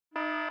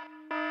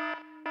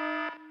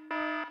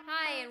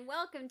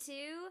welcome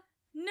to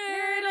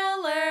Nerd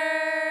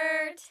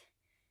Alert!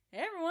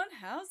 Hey everyone,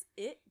 how's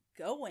it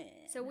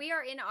going? So we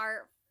are in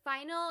our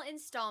final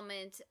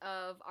installment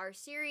of our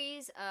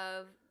series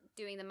of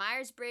doing the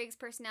Myers-Briggs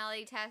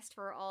personality test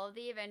for all of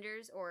the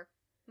Avengers, or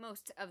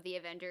most of the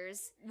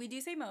Avengers. We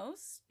do say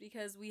most,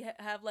 because we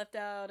have left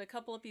out a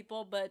couple of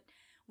people, but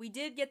we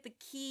did get the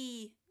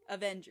key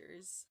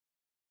Avengers.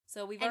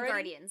 So we've And already...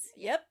 Guardians.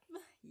 Yep.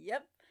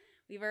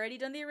 We've already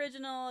done the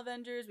original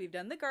Avengers, we've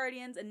done the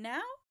Guardians, and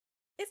now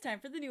it's time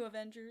for the new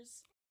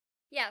Avengers.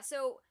 Yeah,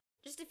 so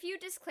just a few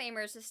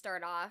disclaimers to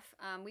start off.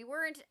 We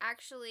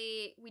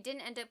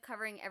didn't end up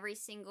covering every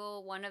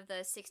single one of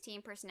the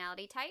 16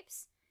 personality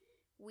types.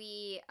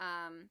 We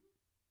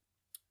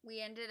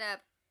ended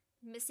up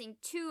missing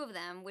 2 of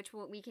them, which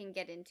we can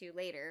get into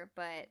later,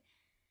 but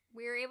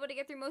we were able to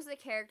get through most of the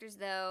characters,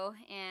 though,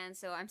 and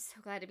so I'm so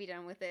glad to be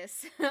done with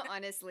this,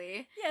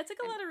 honestly. Yeah, it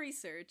took a lot of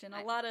research and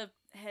a lot of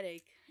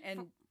headache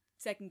and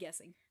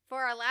second-guessing.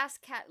 For our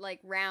last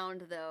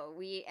round, though,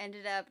 we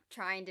ended up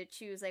trying to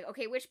choose,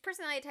 okay, which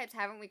personality types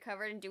haven't we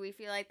covered, and do we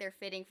feel like they're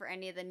fitting for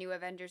any of the new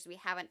Avengers we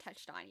haven't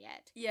touched on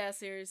yet? Yeah,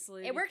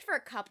 seriously. It worked for a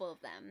couple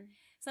of them.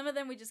 Some of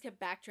them we just kept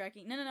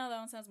backtracking. No, that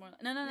one sounds more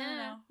like... No.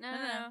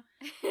 No.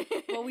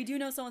 Well, we do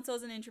know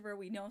so-and-so's an introvert.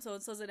 We know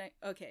so-and-so's an...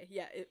 Okay,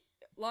 yeah.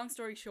 Long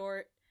story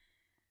short,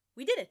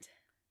 we did it.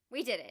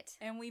 We did it.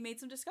 And we made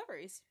some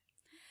discoveries.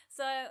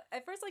 So,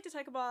 I'd first like to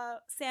talk about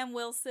Sam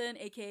Wilson,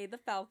 a.k.a. the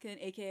Falcon,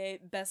 a.k.a.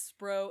 best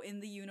bro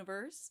in the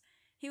universe.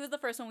 He was the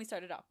first one we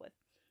started off with.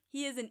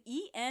 He is an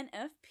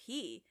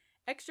ENFP,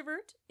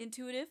 extrovert,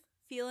 intuitive,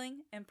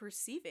 feeling, and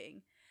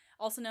perceiving.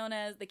 Also known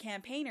as the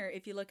Campaigner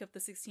if you look up the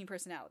 16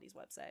 Personalities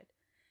website.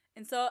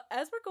 And so,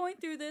 as we're going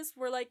through this,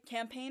 we're like,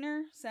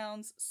 Campaigner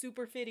sounds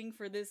super fitting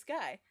for this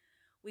guy.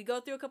 We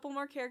go through a couple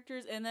more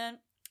characters, and then,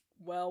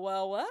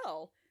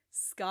 well,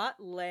 Scott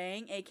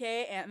Lang,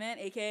 a.k.a. Ant-Man,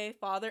 a.k.a.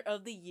 Father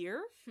of the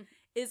Year,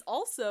 is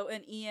also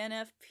an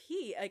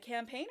ENFP, a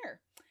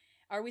Campaigner.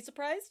 Are we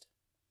surprised?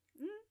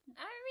 I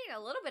mean, a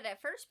little bit at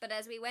first, but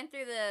as we went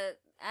through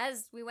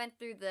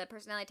the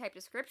personality type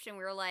description,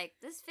 we were like,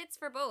 this fits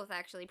for both,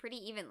 actually, pretty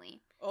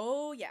evenly.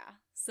 Oh, yeah.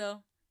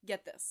 So,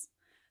 get this.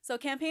 So,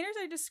 Campaigners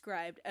are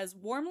described as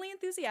warmly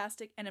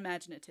enthusiastic and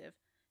imaginative,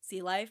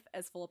 see life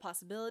as full of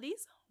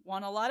possibilities,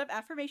 want a lot of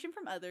affirmation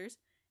from others,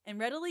 and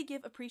readily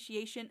give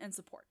appreciation and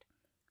support.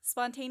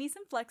 Spontaneous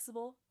and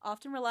flexible,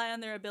 often rely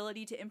on their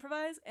ability to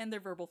improvise and their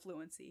verbal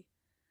fluency.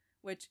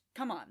 Which,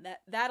 come on,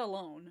 that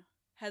alone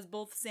has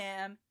both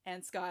Sam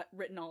and Scott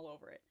written all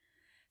over it.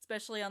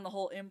 Especially on the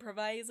whole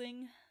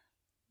improvising.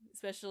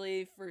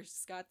 Especially for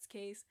Scott's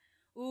case.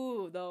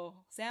 Ooh, though,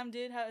 Sam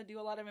did have to do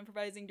a lot of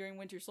improvising during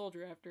Winter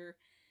Soldier after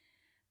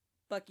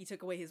Bucky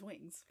took away his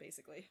wings,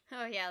 basically.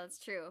 Oh, yeah, that's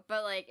true.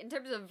 But, in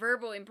terms of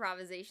verbal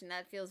improvisation,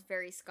 that feels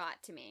very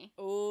Scott to me.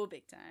 Oh,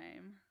 big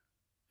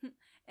time.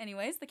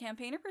 Anyways, the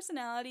Campaigner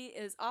personality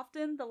is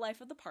often the life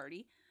of the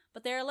party,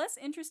 but they are less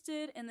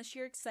interested in the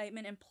sheer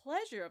excitement and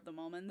pleasure of the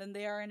moment than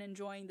they are in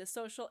enjoying the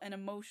social and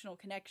emotional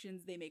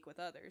connections they make with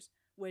others.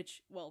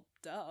 Which, well,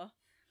 duh.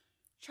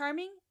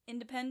 Charming,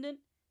 independent,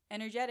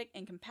 energetic,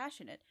 and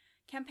compassionate,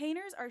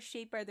 Campaigners are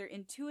shaped by their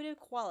intuitive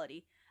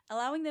quality,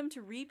 allowing them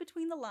to read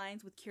between the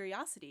lines with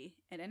curiosity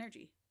and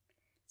energy.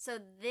 So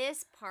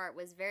this part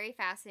was very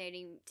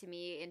fascinating to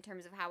me in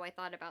terms of how I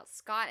thought about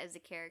Scott as a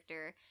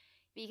character.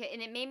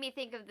 And it made me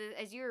think of this,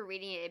 as you were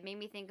reading it made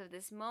me think of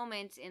this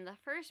moment in the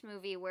first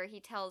movie where he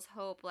tells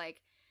Hope,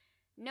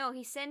 no,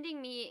 he's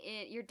sending me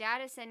in, your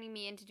dad is sending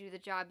me in to do the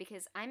job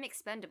because I'm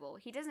expendable.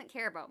 He doesn't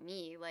care about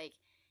me.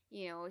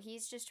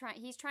 He's just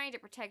trying to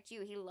protect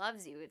you. He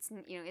loves you.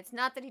 It's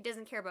not that he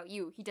doesn't care about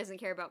you. He doesn't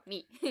care about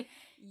me.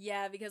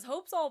 Yeah, because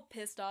Hope's all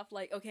pissed off,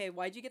 okay,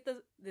 why'd you get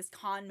this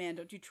con man?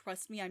 Don't you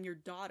trust me? I'm your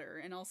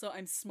daughter. And also,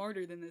 I'm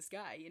smarter than this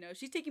guy,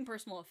 She's taking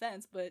personal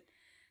offense, but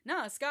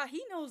nah, Scott,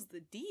 he knows the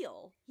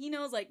deal. He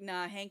knows,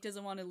 nah, Hank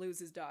doesn't want to lose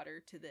his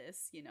daughter to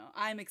this,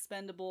 I'm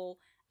expendable.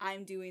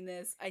 I'm doing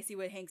this. I see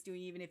what Hank's doing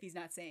even if he's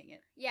not saying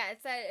it. Yeah,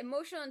 it's that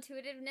emotional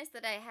intuitiveness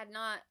that I had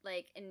not,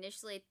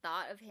 initially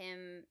thought of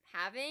him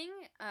having.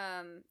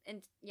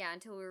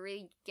 Until we were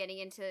really getting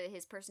into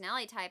his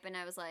personality type, and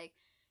I was like,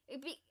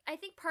 I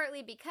think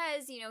partly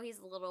because, he's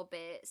a little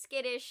bit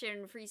skittish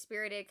and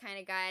free-spirited kind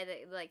of guy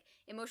that,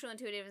 emotional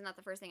intuitive is not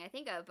the first thing I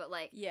think of, but,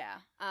 yeah.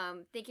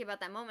 Thinking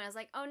about that moment, I was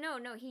like, oh,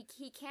 no,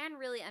 he can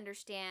really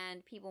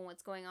understand people and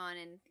what's going on,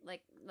 and,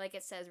 like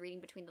it says, reading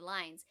between the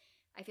lines.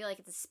 I feel like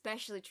it's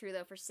especially true,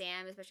 though, for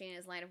Sam, especially in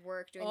his line of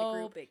work, doing the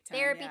group big time,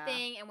 therapy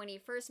thing, and when he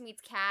first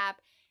meets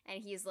Cap,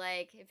 and he's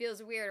like, it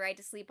feels weird, right,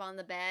 to sleep on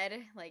the bed?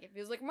 It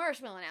feels like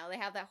Marshmallow now. They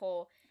have that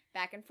whole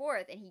back and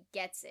forth, and he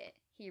gets it.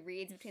 He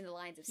reads between the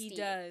lines of Steve.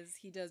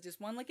 He does. Just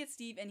one look at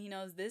Steve, and he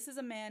knows this is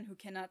a man who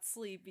cannot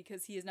sleep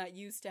because he is not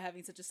used to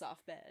having such a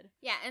soft bed.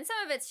 Yeah, and some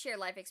of it's shared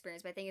life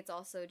experience, but I think it's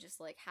also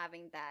just,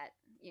 having that,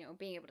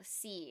 being able to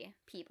see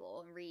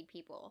people and read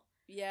people.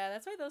 Yeah,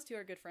 that's why those two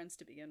are good friends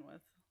to begin with.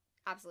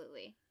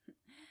 Absolutely.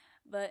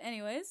 But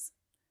anyways,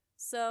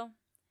 so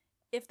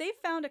if they've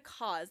found a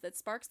cause that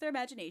sparks their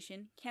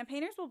imagination,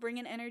 Campaigners will bring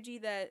an energy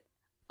that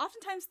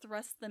oftentimes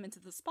thrusts them into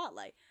the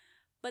spotlight.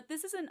 But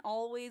this isn't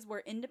always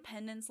where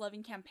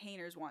independence-loving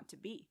campaigners want to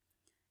be.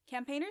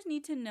 Campaigners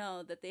need to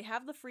know that they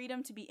have the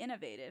freedom to be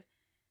innovative.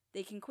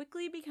 They can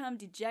quickly become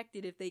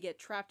dejected if they get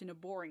trapped in a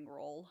boring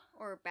role.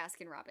 Or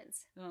Baskin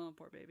Robbins. Oh,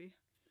 poor baby.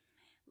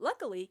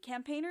 Luckily,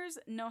 campaigners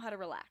know how to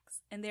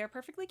relax, and they are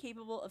perfectly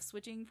capable of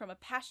switching from a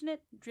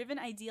passionate, driven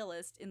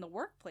idealist in the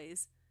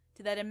workplace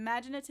to that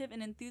imaginative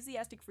and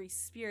enthusiastic free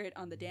spirit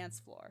on the dance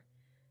floor.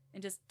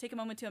 And just take a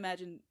moment to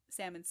imagine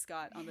Sam and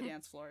Scott on the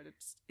dance floor.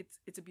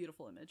 It's a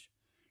beautiful image.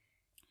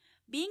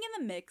 Being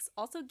in the mix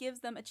also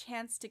gives them a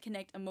chance to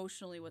connect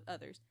emotionally with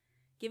others,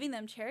 giving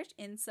them cherished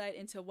insight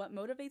into what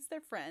motivates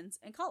their friends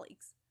and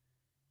colleagues.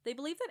 They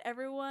believe that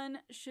everyone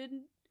should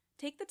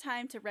take the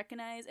time to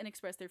recognize and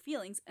express their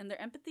feelings, and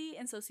their empathy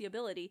and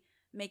sociability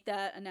make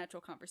that a natural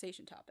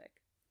conversation topic.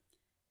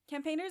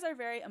 Campaigners are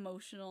very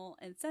emotional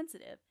and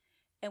sensitive,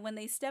 and when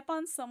they step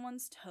on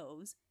someone's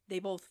toes, they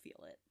both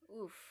feel it.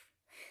 Oof.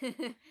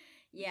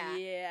 Yeah.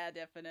 Yeah,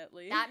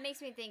 definitely. That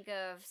makes me think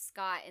of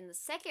Scott in the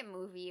second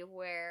movie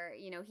where,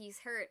 you know, he's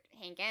hurt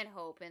Hank and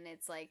Hope, and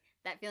it's like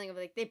that feeling of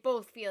like they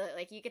both feel it.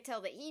 Like you could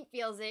tell that he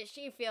feels it,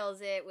 she feels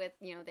it with,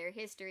 you know, their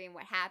history and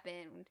what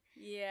happened.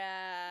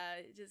 Yeah,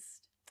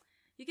 just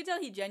you can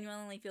tell he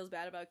genuinely feels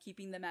bad about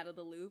keeping them out of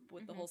the loop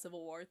with the whole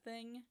Civil War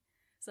thing.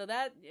 So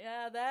that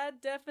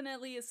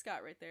definitely is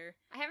Scott right there.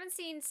 I haven't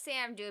seen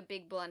Sam do a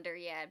big blunder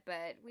yet,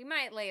 but we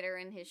might later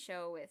in his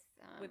show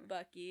with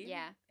Bucky.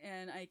 Yeah.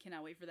 And I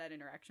cannot wait for that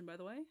interaction, by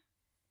the way.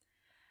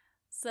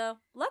 So,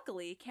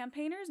 luckily,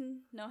 campaigners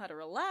know how to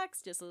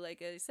relax, just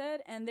like I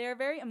said, and they're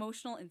very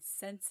emotional and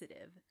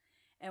sensitive.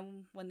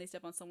 And when they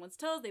step on someone's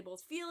toes, they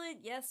both feel it.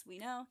 Yes, we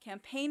know.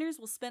 Campaigners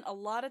will spend a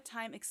lot of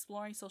time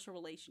exploring social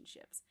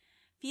relationships,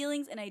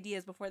 feelings, and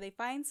ideas before they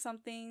find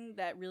something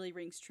that really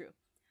rings true.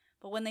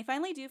 But when they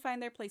finally do find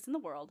their place in the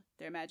world,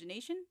 their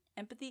imagination,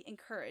 empathy, and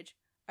courage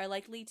are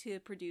likely to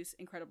produce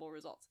incredible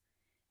results.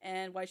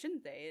 And why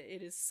shouldn't they?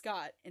 It is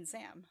Scott and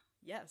Sam.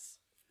 Yes.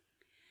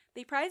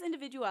 They prize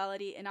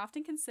individuality and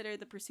often consider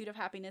the pursuit of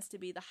happiness to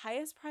be the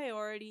highest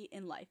priority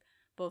in life,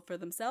 both for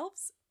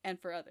themselves and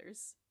for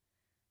others.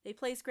 They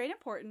place great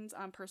importance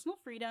on personal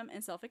freedom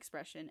and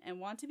self-expression and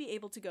want to be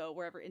able to go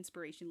wherever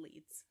inspiration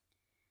leads.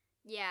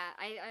 Yeah,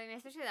 I mean,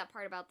 especially that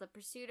part about the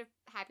pursuit of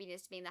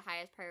happiness being the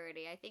highest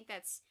priority. I think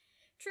that's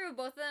true of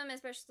both of them,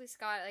 especially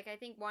Scott. Like, I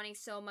think wanting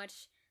so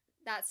much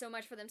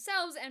for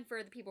themselves and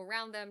for the people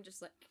around them,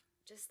 just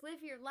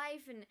live your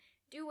life and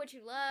do what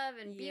you love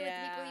and be with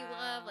the people you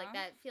love. Like,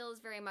 that feels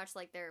very much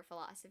like their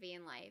philosophy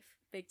in life.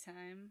 Big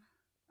time.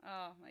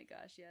 Oh my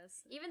gosh,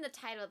 yes. Even the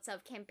title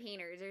itself,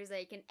 Campaigners, there's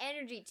like an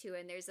energy to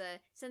it, and there's a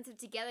sense of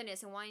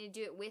togetherness and wanting to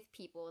do it with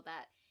people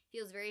that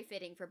feels very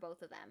fitting for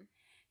both of them.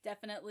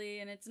 Definitely,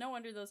 and it's no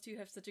wonder those two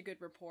have such a good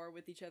rapport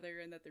with each other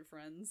and that they're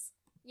friends.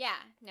 Yeah,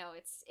 no,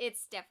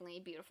 it's definitely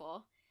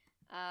beautiful.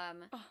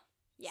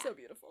 Yeah. So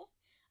beautiful.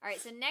 Alright,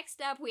 so next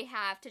up we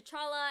have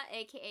T'Challa,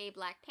 aka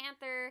Black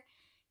Panther.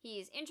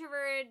 He's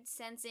introverted,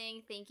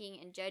 sensing, thinking,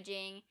 and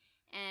judging,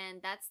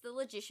 and that's the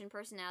logician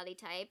personality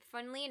type.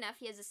 Funnily enough,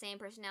 he has the same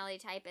personality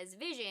type as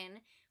Vision,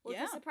 which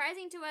was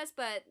surprising to us,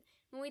 but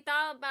when we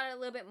thought about it a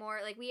little bit more,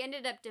 like, we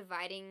ended up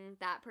dividing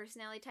that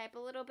personality type a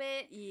little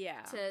bit.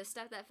 Yeah. To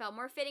stuff that felt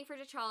more fitting for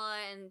T'Challa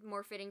and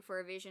more fitting for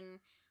a Vision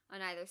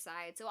on either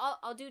side. So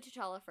I'll do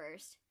T'Challa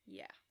first.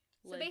 Yeah.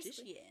 So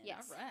Logician.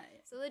 yes.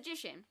 Alright. So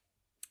Logician.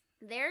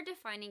 Their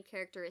defining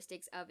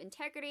characteristics of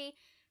integrity,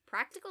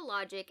 practical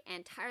logic,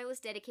 and tireless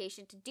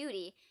dedication to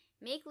duty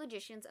make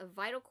logicians a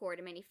vital core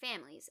to many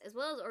families, as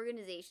well as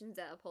organizations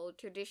that uphold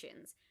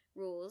traditions,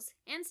 rules,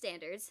 and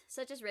standards,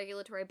 such as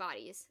regulatory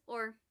bodies,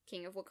 or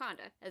King of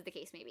Wakanda, as the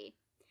case may be.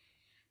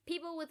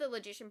 People with a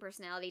logician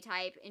personality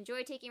type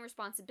enjoy taking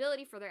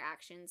responsibility for their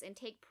actions and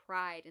take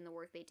pride in the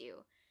work they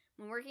do.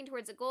 When working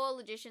towards a goal,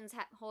 logicians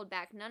hold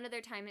back none of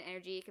their time and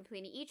energy,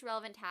 completing each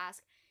relevant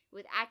task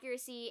with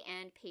accuracy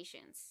and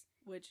patience.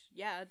 Which,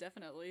 yeah,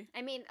 definitely.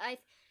 I mean,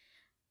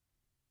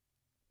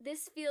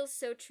 this feels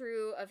so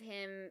true of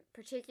him,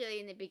 particularly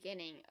in the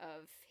beginning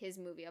of his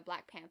movie, A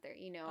Black Panther,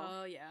 you know?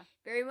 Oh, yeah.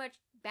 Very much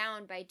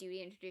bound by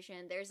duty and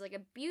tradition. There's, like, a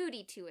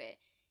beauty to it,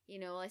 you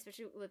know,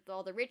 especially with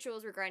all the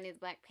rituals regarding the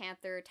Black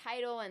Panther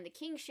title and the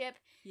kingship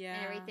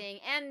and everything,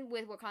 and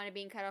with Wakanda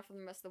being cut off from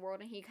the rest of the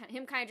world, and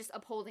him kind of just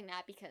upholding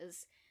that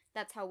because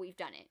that's how we've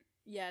done it.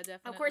 Yeah,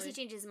 definitely. Of course, he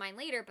changes his mind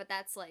later, but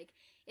that's, like,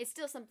 it's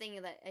still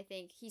something that I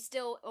think he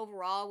still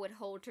overall would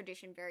hold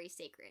tradition very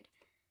sacred.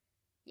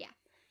 Yeah.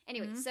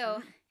 Anyway,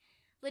 so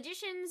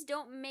logicians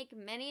don't make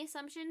many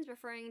assumptions,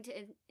 preferring to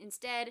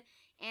instead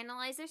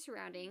analyze their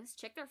surroundings,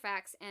 check their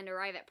facts, and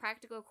arrive at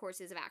practical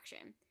courses of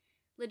action.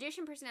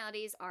 Logician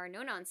personalities are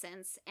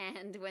no-nonsense,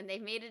 and when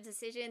they've made a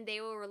decision,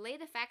 they will relay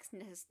the facts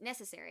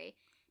necessary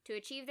to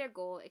achieve their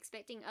goal,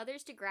 expecting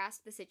others to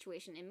grasp the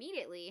situation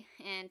immediately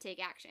and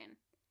take action.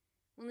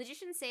 When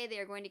logicians say they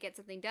are going to get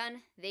something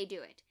done, they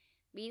do it,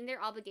 meeting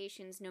their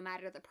obligations no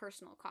matter the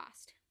personal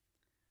cost.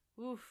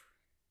 Oof.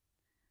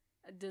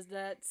 Does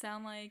that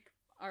sound like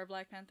our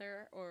Black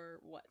Panther, or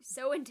what?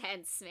 So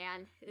intense,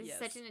 man. This Yes. is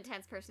such an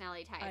intense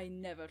personality type. I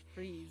never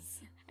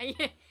freeze.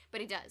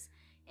 But he does.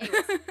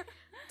 Anyways,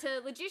 to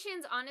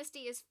logicians,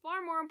 honesty is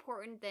far more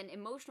important than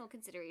emotional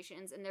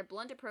considerations, and their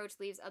blunt approach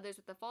leaves others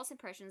with the false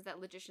impressions that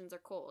logicians are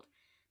cold.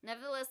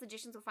 Nevertheless,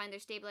 logicians will find their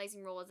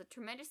stabilizing role as a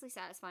tremendously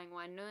satisfying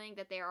one, knowing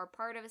that they are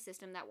part of a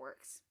system that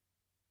works.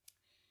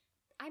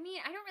 I mean,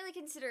 I don't really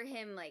consider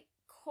him, like,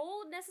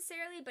 cold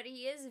necessarily, but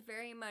he is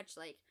very much,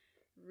 like,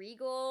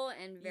 regal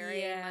and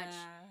very much,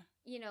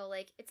 you know,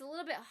 like, it's a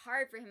little bit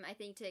hard for him, I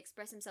think, to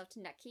express himself to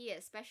Nakia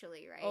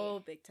especially, right? Oh,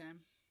 big time.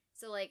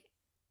 So, like,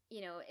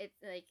 you know,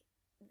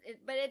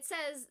 but it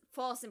says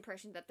false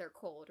impression that they're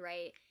cold,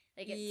 right?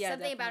 Like,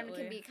 something about him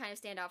can be kind of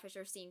standoffish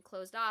or seem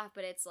closed off,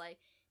 but it's like,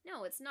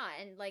 no, it's not.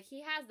 And, like,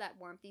 he has that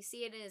warmth. You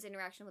see it in his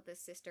interaction with his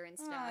sister and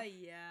stuff.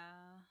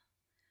 Yeah.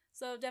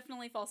 So,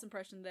 definitely false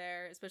impression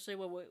there, especially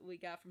what we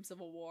got from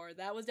Civil War.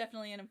 That was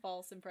definitely a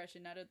false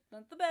impression. Not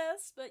the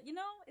best, but, you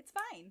know, it's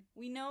fine.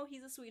 We know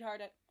he's a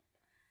sweetheart,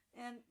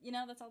 and, you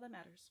know, that's all that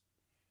matters.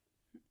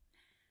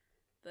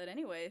 But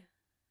anyway,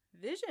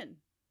 Vision.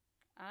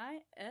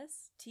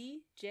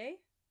 ISTJ?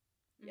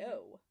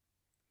 Yo.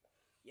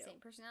 Same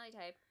personality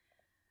type.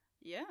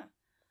 Yeah.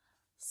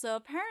 So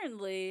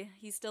apparently,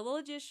 he's still a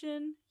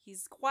logician.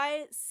 He's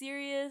quiet,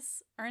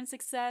 serious, earns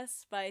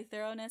success by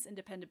thoroughness and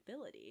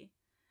dependability.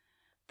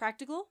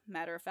 Practical,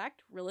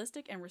 matter-of-fact,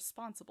 realistic, and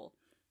responsible.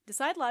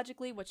 Decide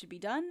logically what should be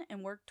done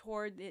and work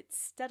toward it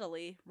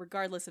steadily,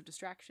 regardless of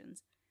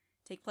distractions.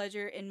 Take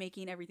pleasure in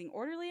making everything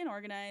orderly and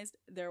organized.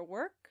 Their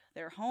work,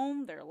 their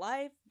home, their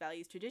life,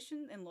 values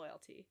tradition, and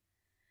loyalty.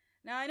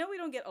 Now, I know we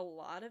don't get a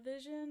lot of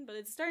Vision, but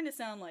it's starting to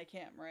sound like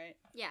him, right?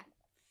 Yeah.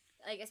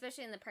 Like,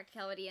 especially in the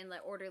practicality and the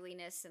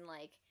orderliness and,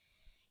 like...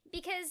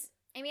 Because,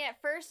 I mean, at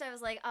first I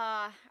was like,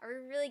 are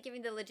we really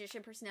giving the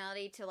logician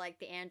personality to, like,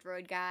 the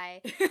android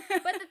guy?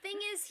 But the thing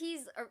is,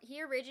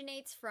 he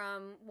originates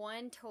from,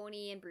 one,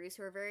 Tony and Bruce,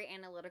 who are very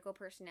analytical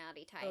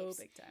personality types. Oh,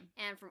 big time.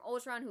 And from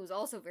Ultron, who's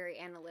also very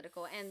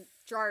analytical. And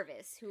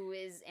Jarvis, who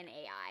is an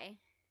AI.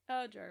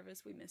 Oh,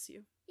 Jarvis, we miss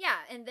you. Yeah,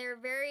 and they're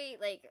very,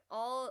 like,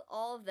 all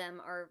of them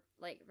are,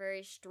 like,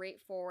 very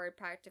straightforward,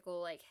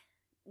 practical, like,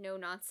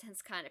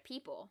 no-nonsense kind of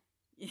people.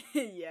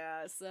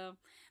 Yeah, so,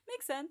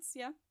 makes sense,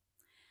 yeah.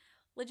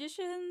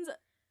 Logicians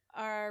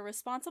are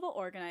responsible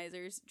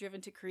organizers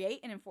driven to create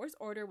and enforce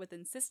order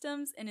within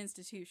systems and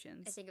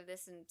institutions. I think of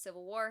this in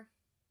Civil War.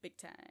 Big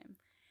time.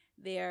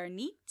 They are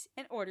neat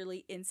and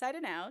orderly inside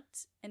and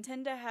out, and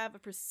tend to have a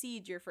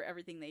procedure for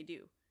everything they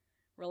do.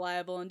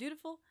 Reliable and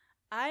dutiful,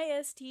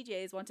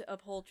 ISTJs want to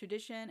uphold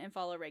tradition and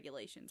follow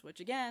regulations, which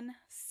again,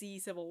 see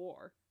Civil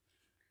War.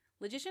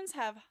 Logicians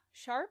have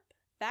sharp,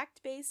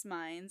 fact-based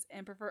minds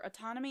and prefer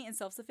autonomy and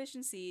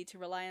self-sufficiency to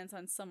reliance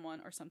on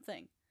someone or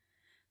something.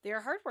 They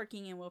are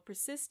hardworking and will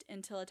persist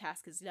until a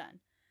task is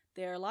done.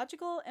 They are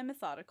logical and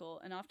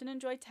methodical and often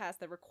enjoy tasks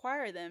that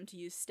require them to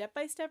use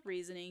step-by-step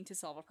reasoning to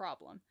solve a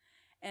problem.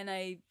 And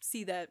I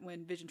see that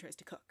when Vision tries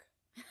to cook.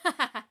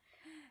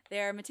 They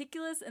are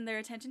meticulous in their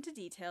attention to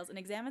details and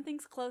examine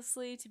things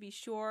closely to be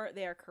sure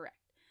they are correct.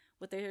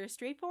 With their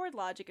straightforward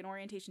logic and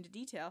orientation to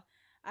detail,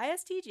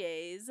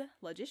 ISTJs,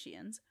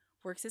 logicians,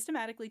 work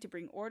systematically to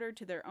bring order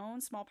to their own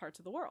small parts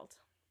of the world.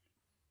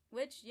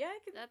 Which, yeah,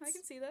 I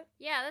can see that.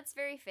 Yeah, that's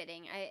very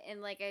fitting.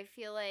 I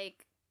feel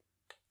like,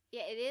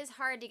 yeah, it is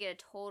hard to get a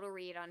total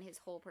read on his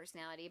whole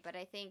personality, but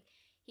I think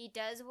he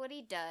does what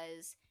he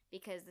does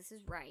because this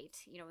is right.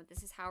 You know,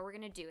 this is how we're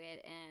going to do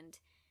it, and,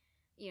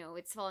 you know,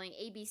 it's following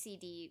A, B, C,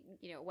 D,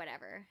 you know,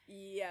 whatever.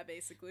 Yeah,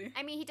 basically.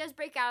 I mean, he does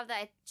break out of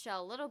that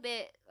shell a little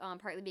bit,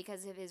 partly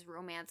because of his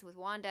romance with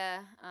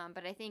Wanda,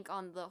 but I think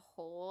on the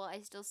whole,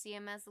 I still see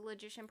him as the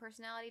logician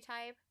personality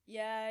type.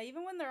 Yeah,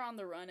 even when they're on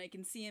the run, I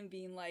can see him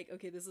being like,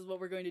 okay, this is what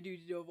we're going to do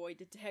to avoid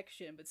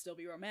detection, but still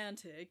be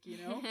romantic, you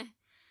know?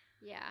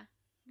 Yeah.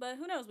 But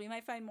who knows, we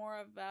might find more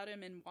about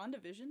him in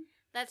WandaVision.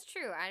 That's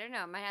true. I don't know.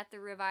 I might have to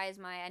revise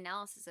my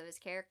analysis of his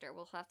character.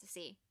 We'll have to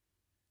see.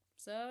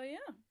 So,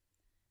 yeah.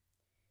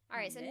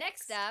 Alright, so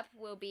next up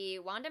will be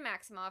Wanda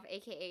Maximoff,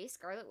 aka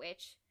Scarlet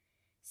Witch.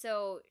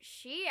 So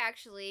she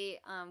actually,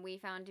 we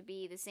found to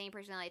be the same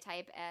personality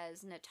type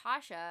as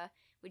Natasha,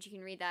 which you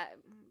can read that,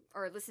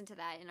 or listen to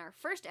that in our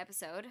first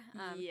episode.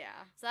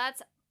 Yeah. So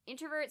that's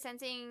introvert,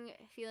 sensing,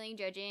 feeling,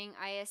 judging,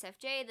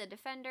 ISFJ, the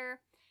defender.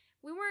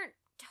 We weren't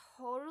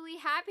totally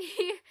happy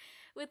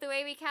with the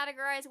way we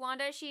categorized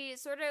Wanda. She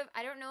sort of,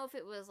 I don't know if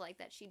it was like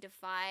that she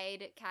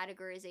defied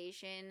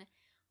categorization,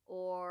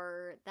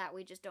 or that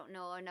we just don't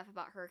know enough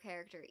about her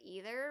character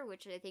either,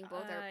 which I think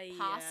both are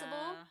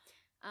possible.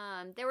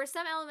 Yeah. There were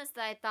some elements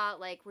that I thought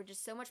like were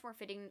just so much more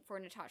fitting for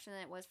Natasha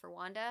than it was for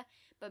Wanda,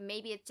 but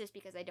maybe it's just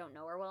because I don't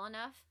know her well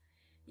enough.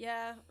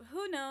 Yeah,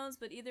 who knows,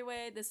 but either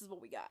way, this is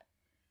what we got.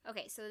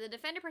 Okay, so the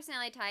defender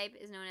personality type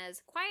is known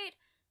as quiet,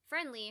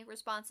 friendly,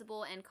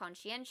 responsible, and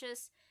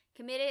conscientious,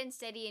 committed and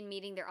steady in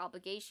meeting their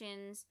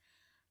obligations,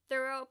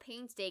 thorough,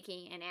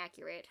 painstaking, and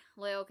accurate,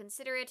 loyal,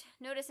 considerate,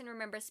 notice and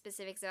remember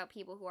specifics about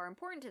people who are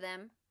important to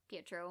them,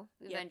 Pietro,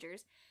 the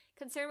Avengers,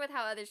 concerned with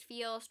how others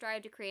feel,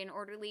 strive to create an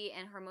orderly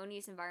and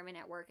harmonious environment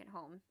at work and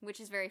home, which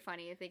is very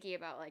funny thinking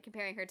about like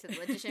comparing her to the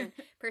logician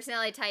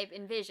personality type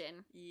in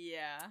Vision.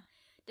 Yeah.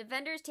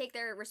 Defenders take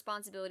their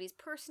responsibilities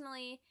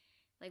personally.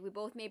 Like, we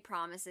both made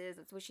promises.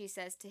 That's what she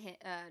says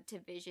to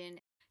Vision.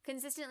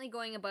 Consistently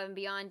going above and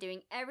beyond,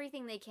 doing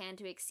everything they can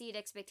to exceed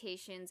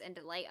expectations and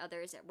delight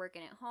others at work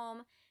and at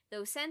home.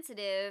 Though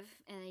sensitive,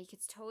 and you could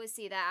totally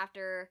see that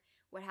after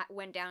what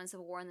went down in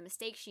Civil War and the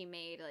mistakes she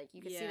made. Like,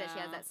 you could see that she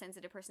has that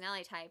sensitive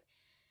personality type.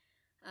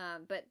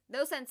 But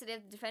though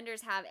sensitive, the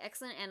Defenders have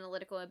excellent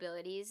analytical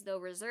abilities. Though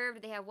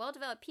reserved, they have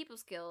well-developed people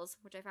skills,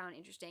 which I found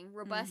interesting,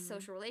 robust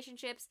social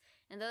relationships,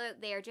 and though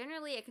they are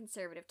generally a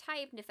conservative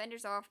type,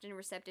 Defenders are often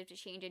receptive to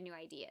change and new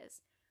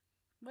ideas.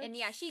 And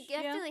yeah, she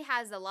definitely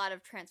has a lot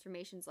of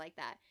transformations like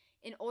that.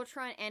 In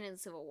Ultron and in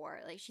Civil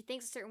War. Like, she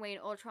thinks a certain way in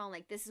Ultron,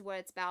 like, this is what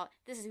it's about,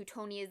 this is who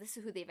Tony is, this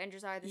is who the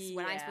Avengers are, this is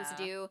what I'm supposed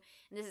to do,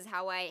 and this is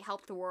how I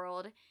help the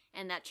world,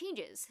 and that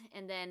changes.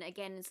 And then,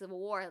 again, in Civil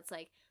War, it's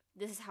like,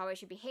 this is how I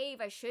should behave,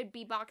 I should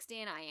be boxed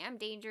in, I am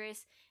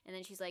dangerous, and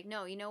then she's like,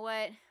 no, you know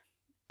what,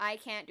 I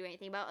can't do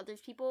anything about other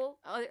people's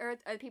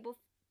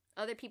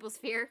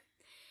fear,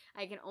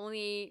 I can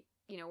only,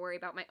 worry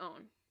about my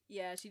own.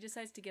 Yeah, she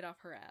decides to get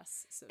off her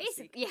ass, so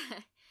basically,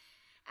 yeah.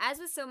 As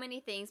with so many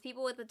things,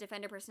 people with the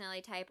Defender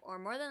personality type are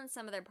more than the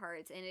sum of their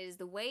parts, and it is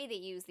the way they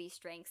use these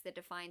strengths that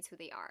defines who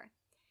they are.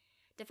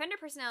 Defender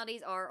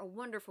personalities are a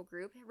wonderful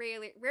group,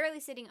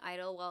 rarely sitting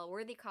idle while a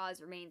worthy cause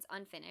remains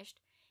unfinished.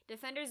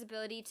 Defenders'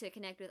 ability to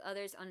connect with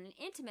others on an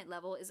intimate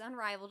level is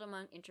unrivaled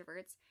among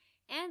introverts,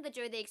 and the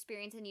joy they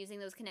experience in using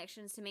those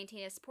connections to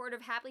maintain a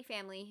supportive, happy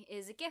family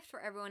is a gift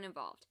for everyone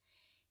involved.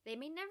 They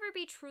may never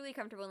be truly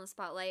comfortable in the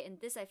spotlight, and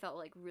this I felt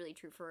like really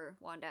true for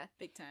Wanda.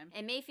 Big time.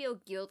 And may feel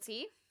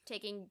guilty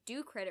taking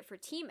due credit for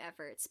team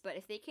efforts, but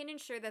if they can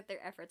ensure that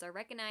their efforts are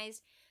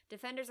recognized,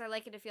 Defenders are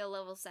likely to feel a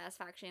level of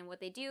satisfaction in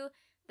what they do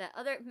that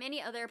many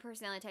other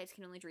personality types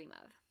can only dream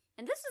of.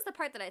 And this is the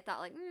part that I thought,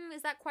 like,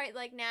 is that quite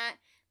like Nat?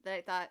 That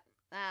I thought,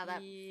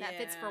 that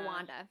fits for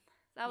Wanda.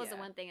 That was the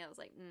one thing I was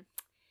like,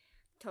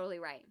 totally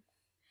right.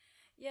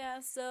 Yeah,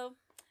 so,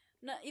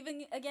 not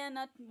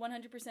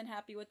 100%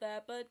 happy with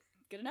that, but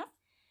good enough?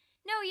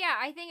 No, yeah,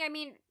 I think,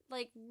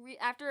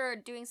 after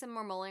doing some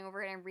more mulling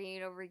over it and reading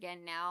it over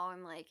again now,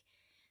 I'm like,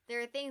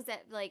 there are things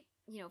that,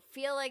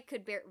 feel like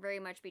could very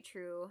much be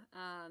true,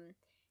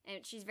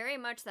 and she's very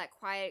much that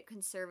quiet,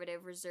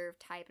 conservative, reserved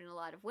type in a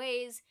lot of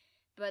ways,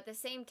 but at the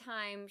same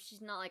time,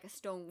 she's not like a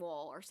stone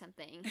wall or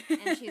something,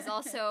 and she's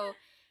also,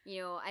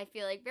 I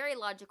feel like very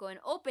logical and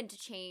open to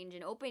change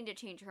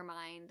her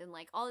mind, and,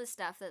 like, all this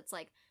stuff that's,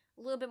 like,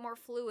 a little bit more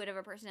fluid of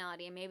a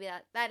personality, and maybe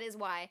that is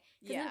why.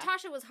 Because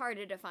Natasha was hard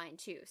to define,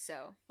 too,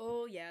 so.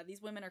 Oh, yeah,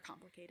 these women are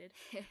complicated.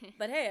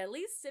 But hey, at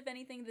least, if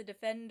anything, the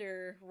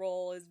Defender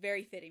role is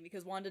very fitting,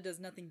 because Wanda does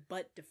nothing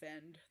but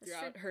defend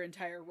throughout her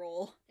entire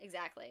role.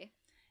 Exactly.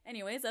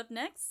 Anyways, up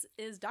next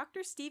is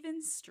Dr.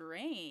 Stephen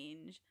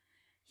Strange.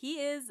 He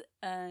is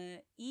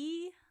ENTJ,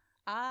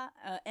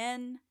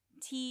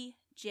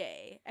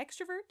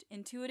 extrovert,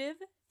 intuitive,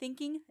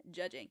 thinking,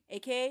 judging,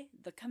 aka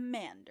the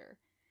Commander.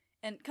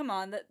 And come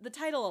on, the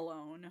title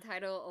alone.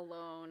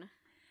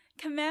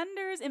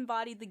 Commanders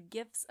embody the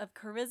gifts of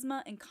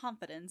charisma and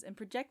confidence and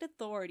project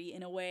authority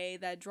in a way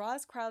that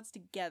draws crowds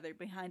together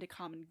behind a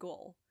common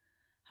goal.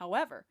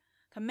 However,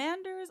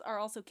 commanders are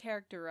also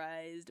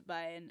characterized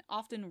by an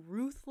often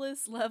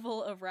ruthless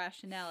level of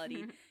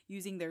rationality,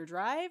 using their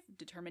drive,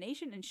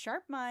 determination, and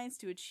sharp minds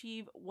to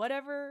achieve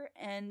whatever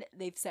end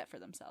they've set for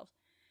themselves.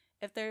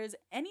 If there's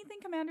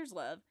anything commanders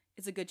love,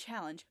 it's a good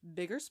challenge,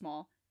 big or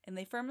small, and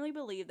they firmly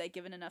believe that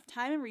given enough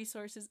time and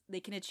resources,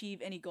 they can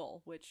achieve any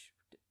goal, which,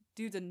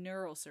 dude's a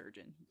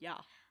neurosurgeon,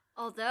 yeah.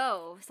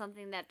 Although,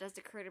 something that does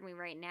occur to me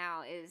right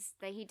now is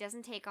that he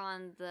doesn't take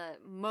on the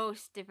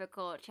most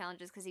difficult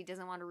challenges because he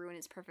doesn't want to ruin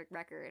his perfect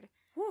record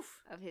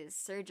of his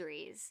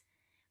surgeries.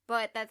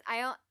 But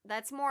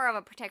that's more of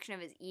a protection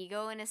of his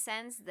ego in a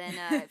sense than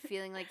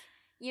feeling like,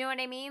 you know what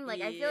I mean?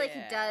 Like, I feel like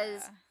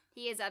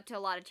he is up to a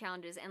lot of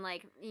challenges, and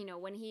like,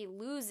 when he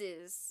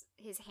loses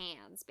his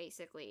hands,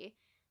 basically,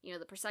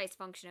 the precise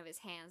function of his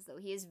hands, though,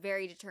 he is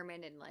very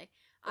determined and like,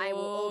 I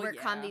will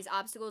overcome these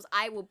obstacles.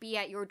 I will be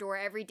at your door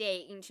every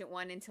day, Ancient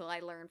One, until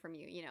I learn from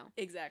you,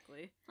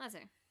 Exactly. That's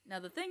it. Now,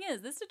 the thing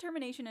is, this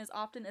determination is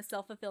often a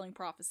self-fulfilling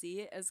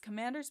prophecy, as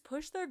commanders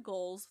push their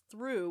goals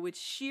through with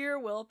sheer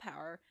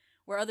willpower,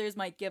 where others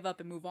might give up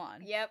and move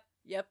on. Yep.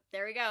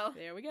 There we go.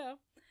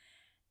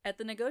 At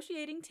the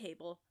negotiating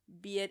table,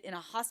 be it in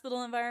a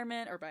hospital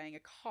environment or buying a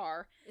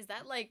car. Is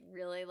that, like,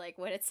 really, like,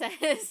 what it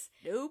says?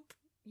 Nope.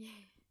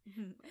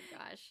 Oh my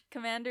gosh.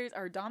 Commanders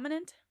are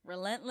dominant,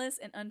 relentless,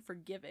 and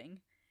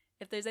unforgiving.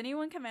 If there's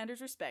anyone commanders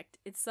respect,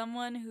 it's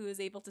someone who is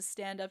able to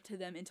stand up to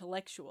them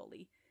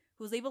intellectually,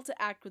 who is able to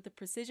act with a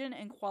precision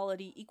and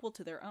quality equal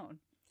to their own.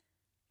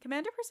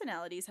 Commander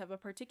personalities have a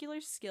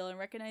particular skill in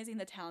recognizing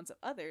the talents of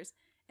others,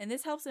 and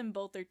this helps in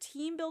both their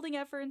team-building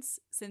efforts,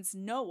 since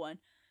no one,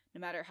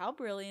 no matter how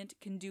brilliant,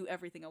 can do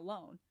everything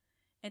alone.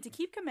 and to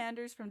keep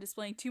commanders from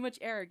displaying too much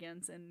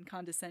arrogance and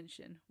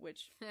condescension,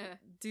 which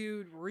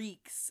dude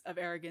reeks of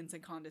arrogance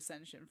and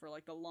condescension for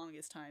like the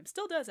longest time.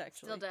 Still does,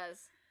 actually. Still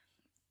does.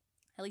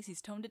 At least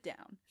he's toned it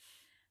down.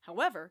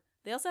 However,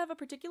 they also have a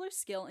particular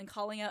skill in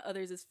calling out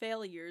others as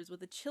failures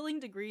with a chilling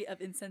degree of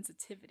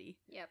insensitivity.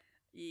 Yep.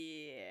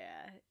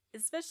 Yeah.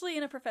 Especially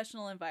in a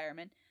professional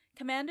environment,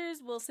 commanders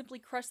will simply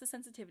crush the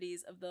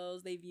sensitivities of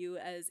those they view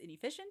as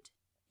inefficient,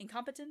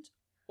 incompetent,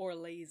 or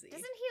lazy.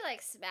 Doesn't he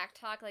like smack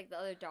talk like the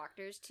other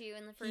doctors too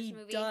in the first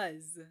movie? He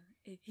does.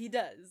 He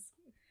does.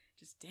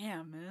 Just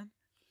damn, man.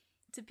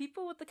 To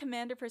people with the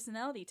commander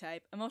personality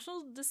type,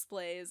 emotional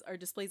displays are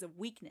displays of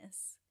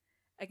weakness.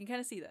 I can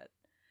kind of see that.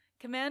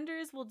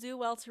 Commanders will do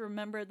well to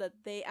remember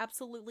that they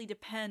absolutely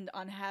depend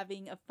on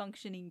having a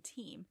functioning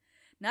team,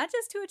 not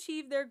just to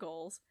achieve their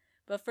goals,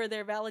 but for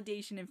their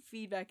validation and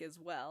feedback as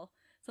well.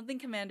 Something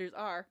commanders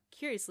are,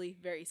 curiously,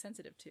 very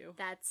sensitive to.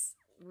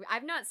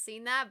 I've not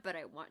seen that, but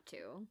I want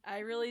to. I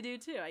really do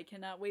too. I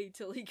cannot wait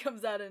till he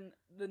comes out in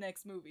the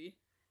next movie.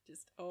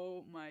 Just,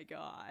 oh my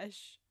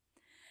gosh.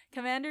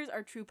 Commanders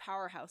are true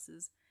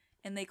powerhouses,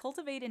 and they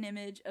cultivate an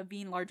image of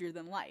being larger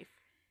than life.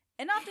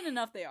 And often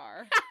enough they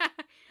are.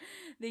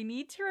 They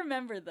need to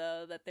remember,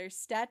 though, that their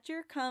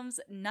stature comes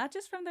not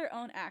just from their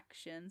own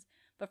actions,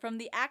 but from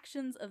the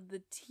actions of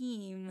the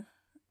team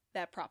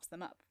that props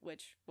them up,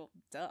 which, well,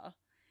 duh.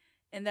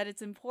 And that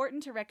it's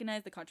important to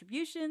recognize the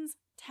contributions,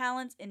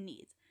 talents, and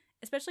needs,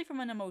 especially from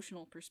an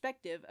emotional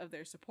perspective of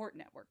their support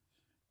network.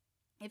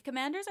 If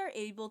commanders are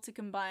able to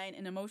combine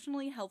an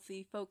emotionally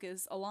healthy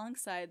focus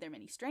alongside their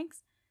many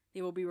strengths,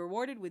 they will be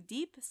rewarded with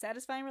deep,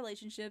 satisfying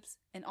relationships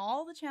and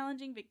all the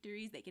challenging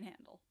victories they can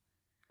handle.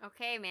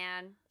 Okay,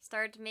 man.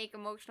 Start to make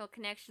emotional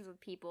connections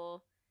with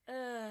people.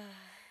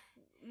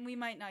 We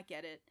might not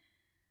get it.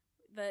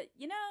 But,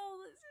 you know,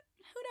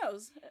 who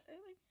knows?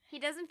 He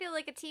doesn't feel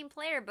like a team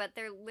player, but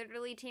they're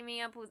literally teaming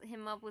up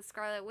with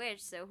Scarlet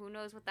Witch, so who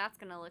knows what that's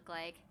gonna look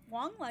like.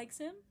 Wong likes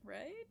him,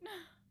 right?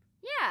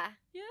 Yeah.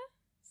 Yeah?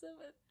 So,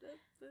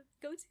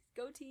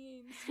 go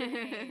teams.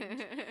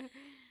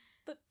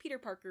 But Peter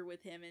Parker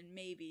with him, and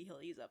maybe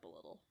he'll ease up a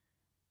little.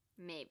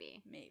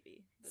 Maybe.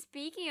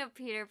 Speaking of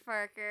Peter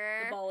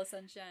Parker. The ball of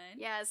sunshine.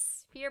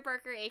 Yes. Peter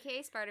Parker,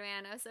 aka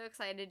Spider-Man. I was so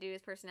excited to do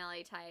his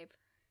personality type.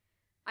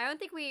 I don't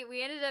think we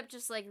ended up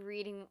just like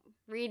reading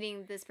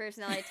this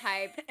personality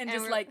type. and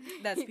just like,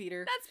 that's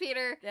Peter. That's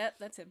Peter. Yep,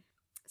 that's him.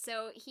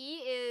 So he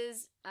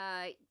is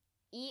ENFJ,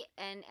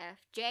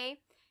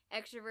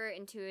 extrovert,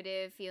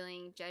 intuitive,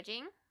 feeling,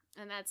 judging.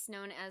 And that's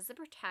known as the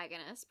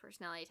protagonist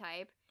personality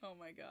type. Oh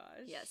my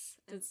gosh. Yes.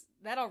 It's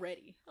that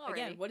already.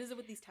 Again, what is it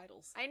with these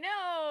titles? I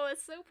know,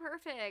 it's so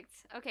perfect.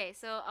 Okay,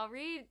 so I'll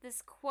read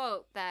this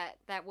quote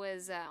that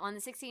was on the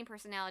 16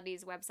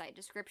 Personalities website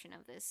description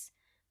of this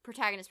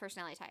protagonist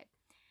personality type.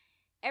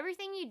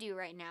 Everything you do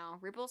right now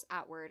ripples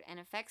outward and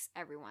affects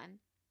everyone.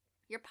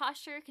 Your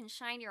posture can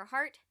shine your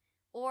heart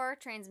or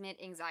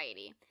transmit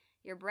anxiety.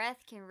 Your breath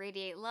can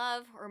radiate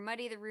love or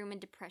muddy the room in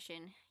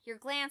depression. Your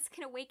glance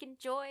can awaken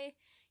joy.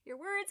 Your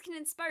words can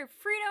inspire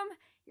freedom.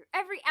 Your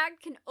every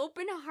act can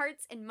open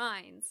hearts and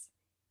minds.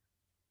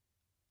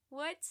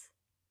 What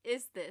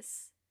is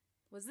this?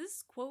 Was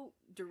this quote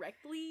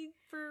directly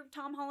for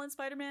Tom Holland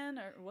Spider-Man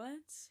or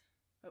what?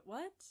 But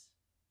what?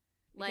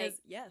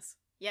 Because, yes.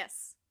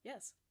 Yes.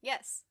 Yes.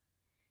 Yes.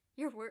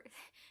 Your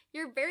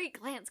very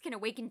glance can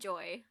awaken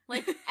joy.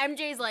 Like,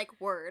 MJ's like,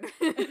 word.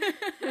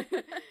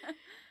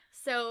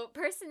 So,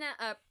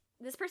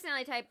 this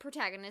personality type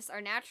protagonists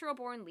are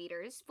natural-born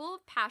leaders, full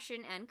of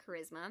passion and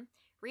charisma,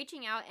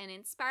 reaching out and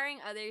inspiring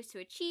others to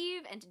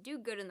achieve and to do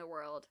good in the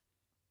world.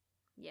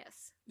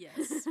 Yes. Yes.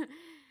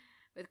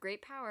 With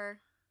great power.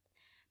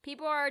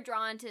 People are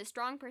drawn to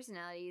strong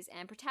personalities,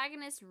 and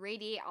protagonists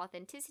radiate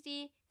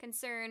authenticity,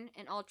 concern,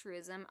 and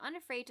altruism,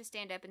 unafraid to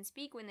stand up and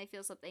speak when they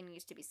feel something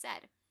needs to be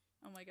said.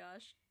 Oh my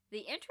gosh.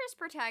 The interest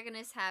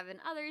protagonists have in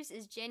others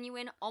is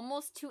genuine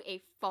almost to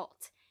a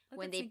fault.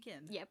 Let that sink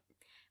in. Yep.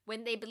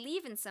 When they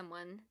believe in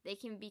someone, they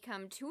can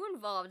become too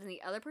involved in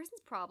the other person's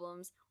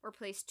problems or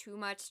place too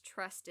much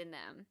trust in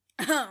them.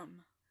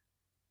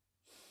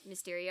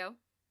 Mysterio?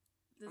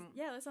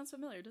 Yeah, that sounds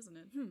familiar, doesn't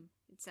it?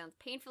 It sounds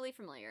painfully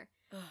familiar.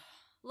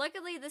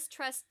 Luckily, this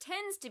trust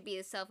tends to be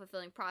a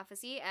self-fulfilling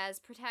prophecy, as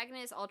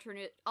protagonist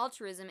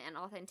altruism and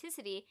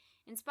authenticity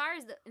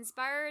inspire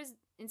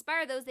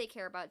those they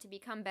care about to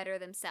become better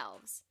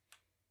themselves.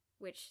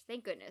 Which,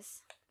 thank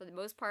goodness, for the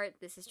most part,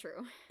 this is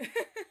true.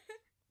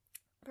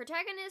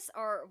 Protagonists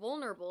are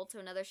vulnerable to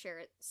another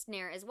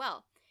snare as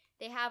well.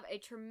 They have a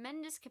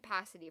tremendous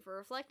capacity for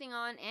reflecting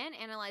on and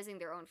analyzing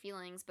their own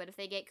feelings, but if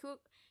they get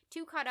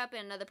too caught up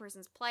in another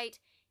person's plight,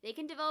 they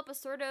can develop a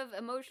sort of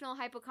emotional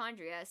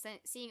hypochondria,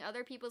 seeing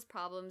other people's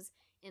problems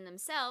in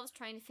themselves,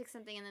 trying to fix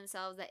something in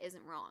themselves that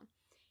isn't wrong.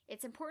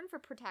 It's important for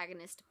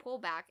protagonists to pull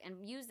back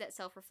and use that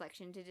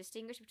self-reflection to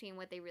distinguish between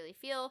what they really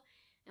feel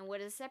and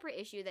what is a separate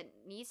issue that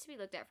needs to be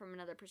looked at from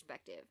another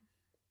perspective.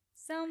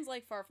 Sounds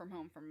like Far From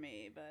Home for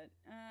me, but...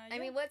 I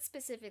mean, what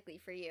specifically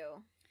for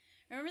you?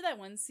 Remember that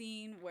one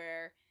scene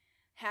where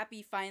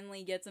Happy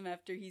finally gets him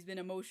after he's been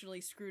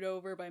emotionally screwed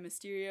over by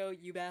Mysterio,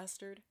 you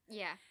bastard.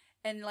 Yeah.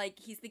 And, like,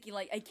 he's thinking,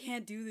 like, I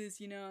can't do this,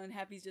 you know? And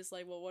Happy's just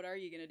like, well, what are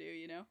you gonna do,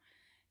 you know?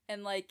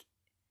 And, like,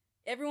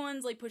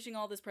 everyone's, like, pushing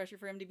all this pressure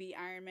for him to be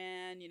Iron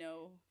Man, you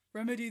know,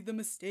 remedy the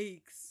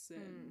mistakes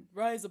and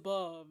rise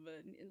above.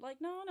 And, like,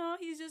 no,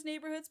 he's just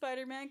neighborhood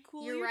Spider-Man.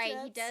 Cool. You're right,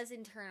 jets. he does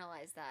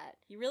internalize that.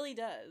 He really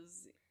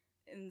does.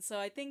 And so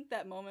I think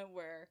that moment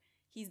where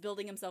he's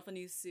building himself a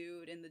new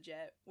suit in the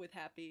jet with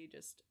Happy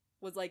just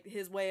was, like,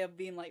 his way of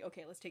being like,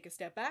 okay, let's take a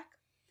step back.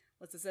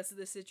 Let's assess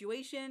the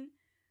situation.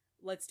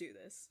 Let's do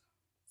this.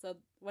 So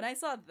when I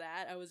saw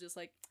that, I was just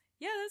like,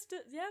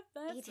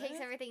 that's he takes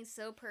everything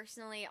so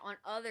personally on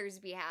others'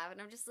 behalf,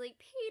 and I'm just like,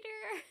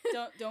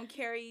 Peter, don't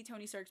carry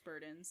Tony Stark's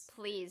burdens.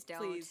 Please don't.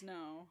 Please,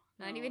 no.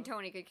 Not even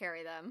Tony could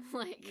carry them.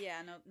 Like,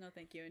 yeah, no,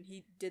 thank you. And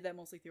he did that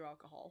mostly through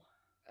alcohol.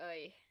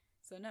 Oy.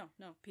 So no,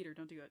 Peter,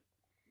 don't do it.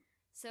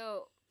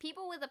 So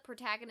people with a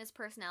protagonist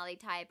personality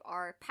type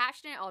are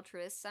passionate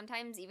altruists,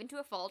 sometimes even to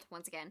a fault.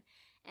 Once again,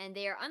 and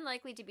they are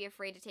unlikely to be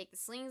afraid to take the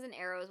slings and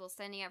arrows while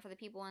standing up for the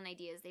people and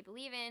ideas they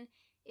believe in.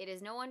 It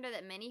is no wonder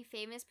that many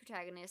famous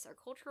protagonists are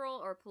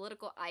cultural or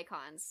political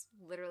icons.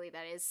 Literally,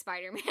 that is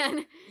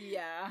Spider-Man.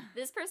 Yeah.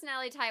 This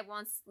personality type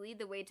wants to lead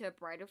the way to a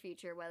brighter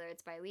future, whether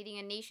it's by leading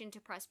a nation to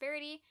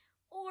prosperity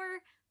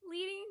or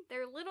leading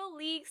their little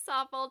league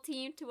softball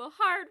team to a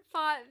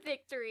hard-fought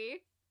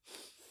victory.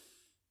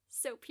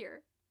 So pure.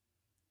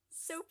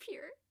 So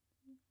pure.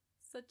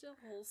 Such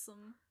a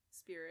wholesome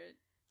spirit.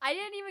 I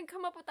didn't even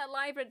come up with that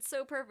line, but it's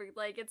so perfect.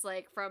 Like, it's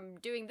like from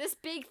doing this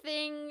big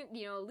thing,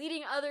 you know,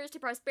 leading others to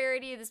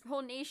prosperity, this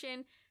whole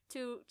nation,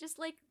 to just,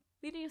 like,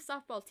 leading a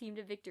softball team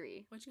to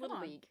victory. Which,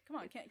 Little League. Come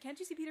on. Can't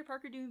you see Peter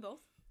Parker doing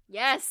both?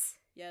 Yes.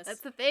 Yes.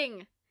 That's the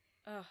thing.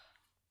 Ugh.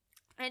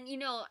 And, you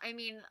know, I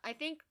mean, I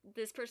think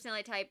this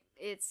personality type,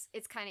 it's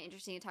kind of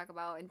interesting to talk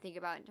about and think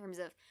about in terms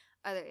of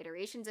other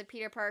iterations of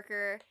Peter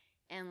Parker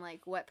and,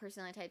 like, what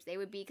personality types they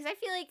would be. Because I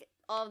feel like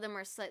all of them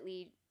are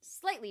slightly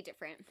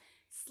different.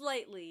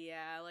 Slightly,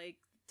 yeah. Like,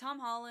 Tom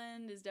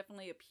Holland is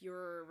definitely a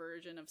purer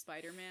version of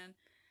Spider-Man.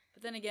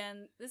 But then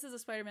again, this is a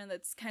Spider-Man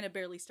that's kind of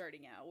barely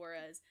starting out,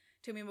 whereas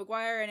Tobey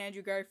Maguire and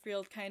Andrew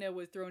Garfield kind of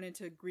was thrown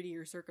into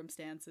grittier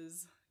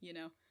circumstances, you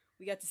know?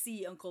 We got to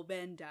see Uncle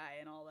Ben die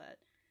and all that.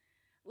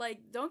 Like,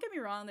 don't get me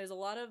wrong, there's a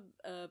lot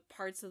of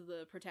parts of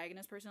the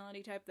protagonist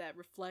personality type that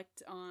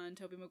reflect on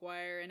Tobey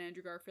Maguire and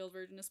Andrew Garfield's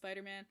version of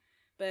Spider-Man.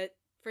 But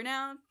for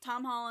now,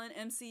 Tom Holland,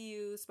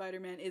 MCU,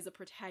 Spider-Man is a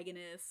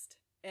protagonist.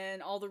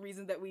 And all the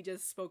reasons that we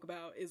just spoke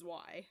about is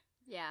why.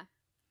 Yeah.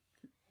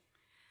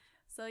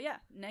 So yeah,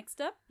 next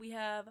up we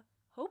have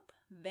Hope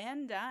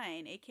Van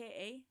Dyne,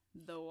 aka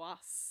The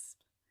Wasp.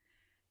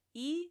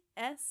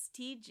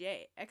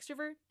 ESTJ,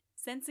 extrovert,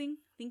 sensing,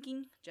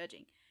 thinking,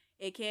 judging,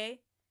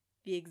 aka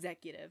the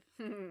executive.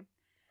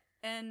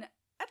 And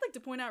I'd like to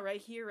point out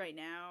right here, right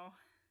now,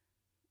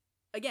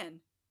 again,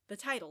 the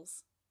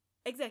titles.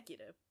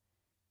 Executive.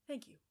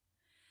 Thank you.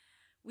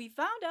 We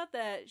found out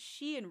that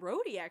she and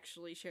Rhodey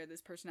actually share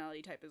this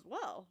personality type as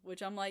well,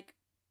 which I'm like,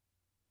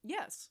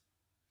 yes.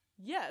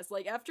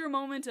 Like, after a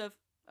moment of,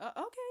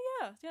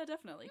 okay, yeah,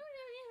 definitely.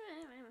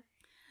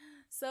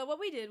 So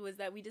what we did was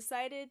that we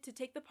decided to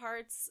take the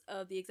parts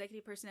of the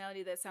executive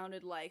personality that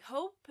sounded like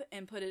Hope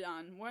and put it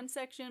on one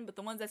section, but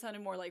the ones that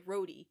sounded more like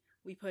Rhodey,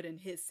 we put in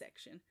his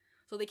section.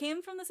 So they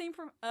came from the same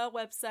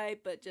website,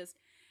 but just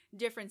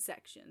different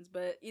sections.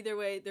 But either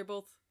way, they're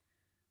both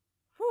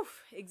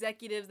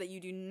executives that you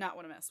do not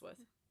want to mess with.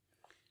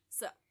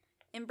 So,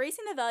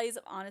 embracing the values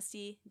of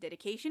honesty,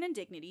 dedication, and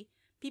dignity,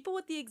 people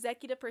with the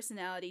executive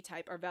personality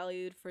type are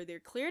valued for their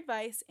clear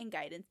advice and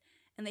guidance,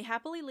 and they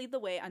happily lead the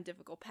way on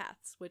difficult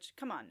paths, which,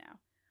 come on now.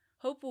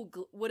 Hope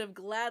would have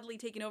gladly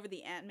taken over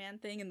the Ant-Man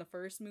thing in the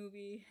first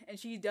movie, and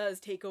she does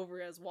take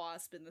over as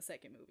Wasp in the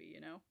second movie, you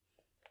know?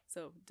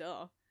 So,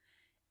 duh.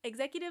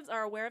 Executives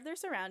are aware of their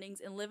surroundings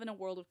and live in a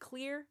world of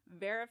clear,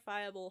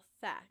 verifiable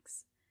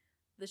facts.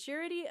 The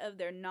surety of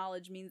their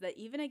knowledge means that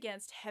even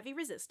against heavy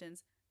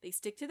resistance, they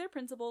stick to their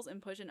principles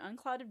and push an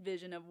unclouded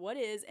vision of what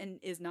is and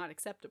is not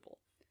acceptable.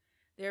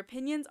 Their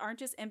opinions aren't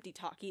just empty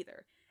talk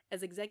either,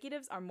 as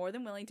executives are more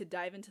than willing to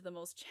dive into the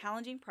most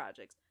challenging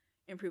projects,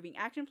 improving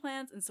action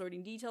plans and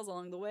sorting details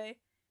along the way,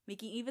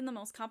 making even the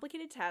most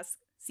complicated tasks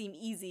seem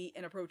easy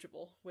and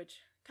approachable, which,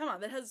 come on,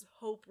 that has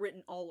Hope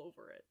written all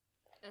over it.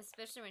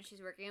 Especially when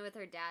she's working with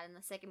her dad in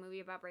the second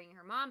movie about bringing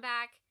her mom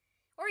back,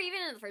 or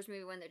even in the first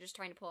movie when they're just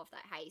trying to pull off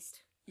that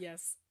heist.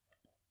 Yes.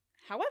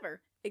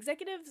 However,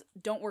 executives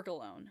don't work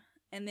alone,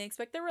 and they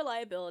expect their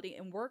reliability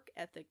and work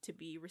ethic to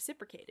be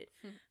reciprocated.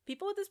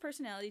 People with this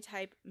personality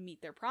type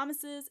meet their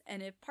promises,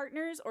 and if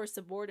partners or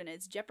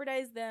subordinates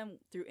jeopardize them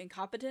through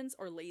incompetence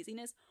or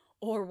laziness,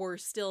 or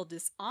worse still,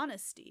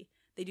 dishonesty,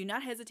 they do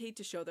not hesitate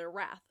to show their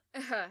wrath.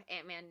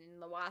 Ant-Man in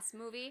the Wasp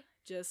movie.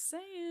 Just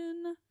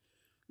saying.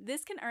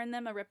 This can earn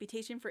them a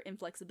reputation for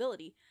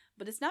inflexibility,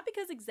 but it's not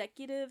because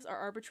executives are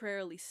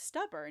arbitrarily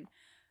stubborn,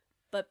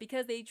 but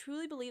because they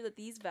truly believe that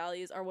these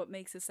values are what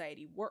make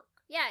society work.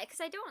 Yeah,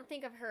 because I don't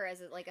think of her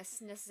as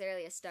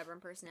necessarily a stubborn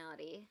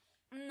personality.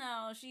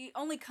 No, she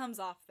only comes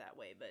off that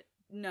way, but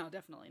no,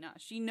 definitely not.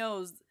 She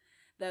knows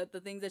that the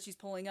things that she's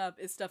pulling up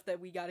is stuff that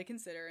we gotta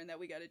consider and that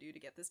we gotta do to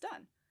get this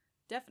done.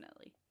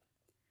 Definitely.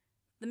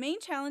 The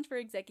main challenge for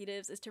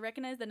executives is to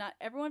recognize that not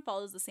everyone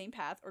follows the same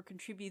path or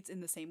contributes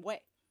in the same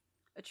way.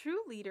 A true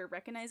leader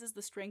recognizes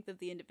the strength of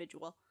the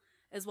individual,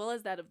 as well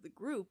as that of the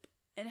group,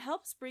 and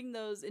helps bring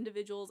those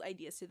individuals'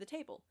 ideas to the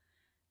table.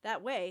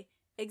 That way,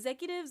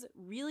 executives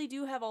really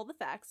do have all the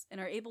facts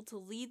and are able to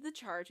lead the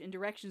charge in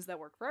directions that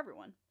work for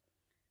everyone.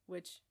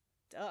 Which,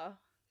 duh,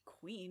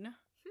 queen.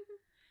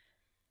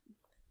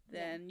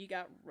 Then you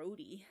got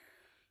Rhodey.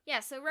 Yeah,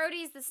 so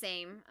Rhodey's the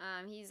same.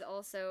 He's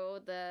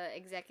also the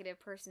executive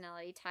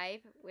personality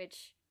type,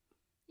 which,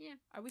 yeah.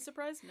 Are we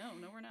surprised? No,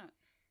 we're not.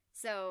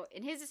 So,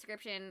 in his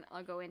description,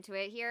 I'll go into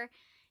it here.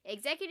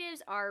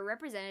 Executives are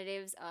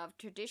representatives of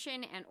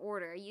tradition and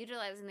order,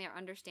 utilizing their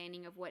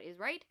understanding of what is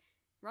right,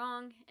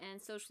 wrong,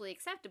 and socially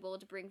acceptable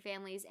to bring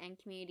families and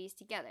communities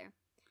together.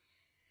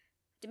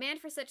 Demand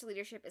for such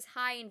leadership is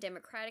high in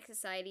democratic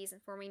societies,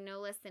 forming no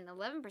less than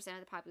 11% of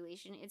the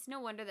population. It's no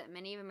wonder that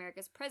many of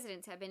America's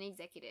presidents have been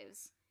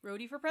executives.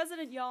 Rhodey for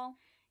president, y'all.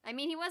 I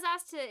mean, he was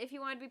asked if he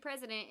wanted to be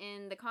president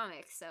in the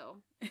comics, so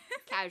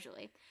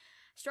casually.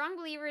 Strong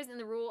believers in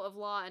the rule of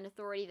law and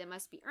authority that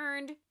must be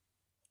earned.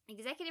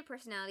 Executive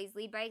personalities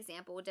lead by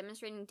example,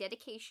 demonstrating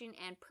dedication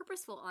and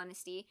purposeful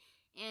honesty,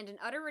 and an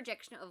utter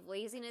rejection of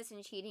laziness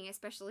and cheating,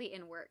 especially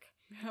in work.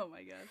 Oh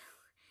my god.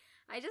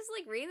 I just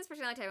reading this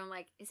personality type. I'm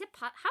like,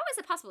 how is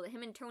it possible that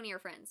him and Tony are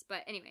friends?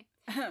 But anyway,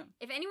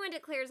 if anyone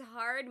declares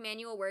hard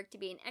manual work to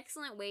be an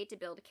excellent way to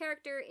build a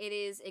character, it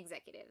is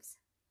executives.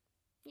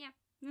 Yeah.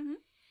 Mm-hmm.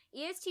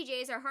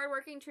 ESTJs are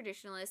hardworking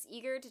traditionalists,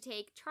 eager to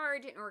take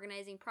charge in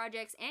organizing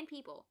projects and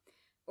people.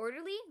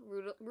 Orderly,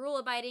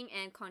 rule-abiding,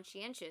 and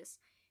conscientious.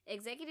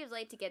 Executives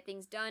like to get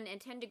things done and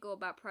tend to go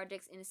about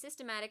projects in a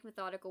systematic,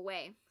 methodical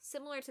way,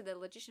 similar to the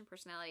logician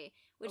personality,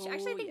 which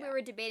actually I think we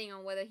were debating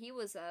on whether he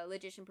was a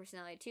logician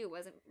personality too,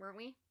 weren't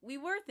we? We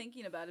were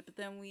thinking about it, but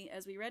then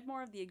as we read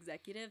more of the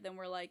executive, then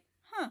we're like,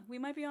 we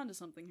might be onto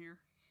something here.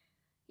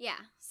 Yeah,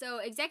 so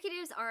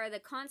executives are the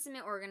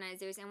consummate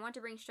organizers and want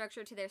to bring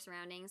structure to their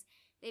surroundings.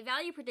 They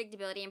value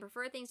predictability and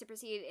prefer things to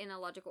proceed in a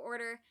logical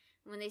order.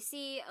 When they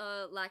see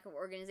a lack of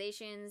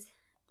organization,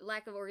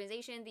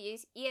 the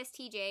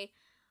ESTJ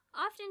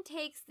often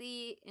takes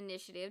the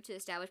initiative to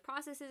establish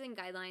processes and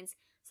guidelines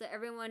so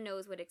everyone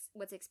knows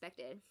what's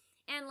expected.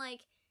 And,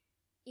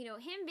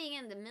 him being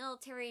in the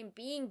military and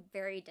being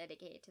very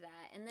dedicated to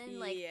that. And then,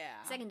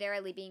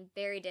 secondarily being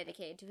very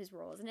dedicated to his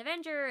role as an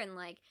Avenger and,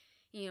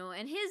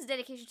 and his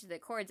dedication to the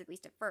Accords, at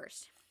least at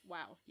first.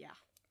 Wow, yeah.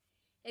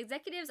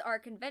 Executives are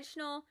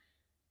conventional,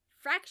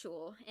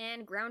 factual,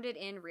 and grounded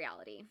in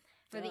reality.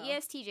 For the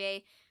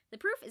ESTJ, the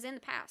proof is in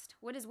the past,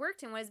 what has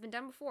worked and what has been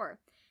done before.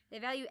 They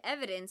value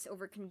evidence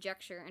over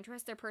conjecture and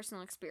trust their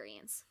personal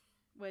experience.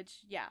 Which,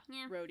 yeah.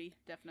 Rhodey,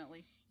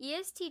 definitely.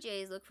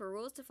 ESTJs look for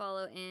rules to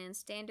follow and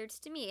standards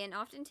to meet, and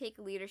often take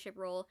a leadership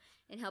role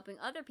in helping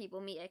other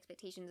people meet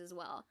expectations as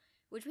well,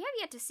 which we have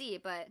yet to see,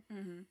 but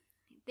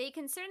they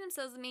concern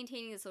themselves with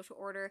maintaining the social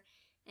order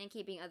and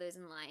keeping others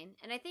in line.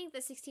 And I think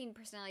the 16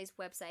 Personalities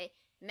website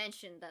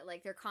mentioned that,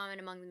 they're common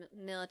among the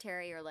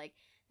military, or,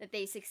 that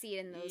they succeed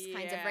in those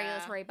kinds of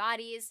regulatory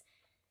bodies.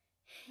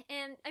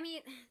 And, I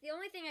mean, the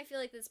only thing I feel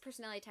like this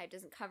personality type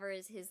doesn't cover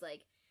is his,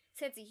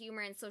 sense of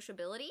humor and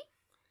sociability.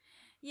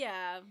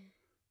 Yeah.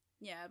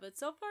 Yeah, but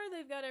so far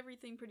they've got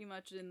everything pretty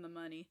much in the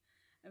money.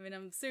 I mean,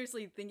 I'm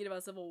seriously thinking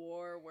about Civil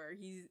War, where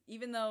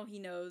even though he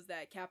knows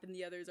that Cap and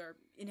the others are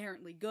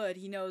inherently good,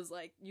 he knows,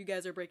 you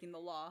guys are breaking the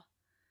law.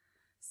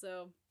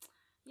 So,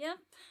 yeah,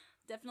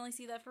 definitely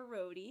see that for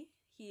Rhodey.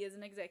 He is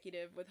an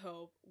executive with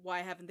hope.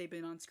 Why haven't they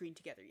been on screen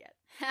together yet?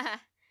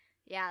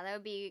 Yeah, that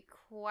would be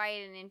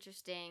quite an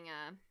interesting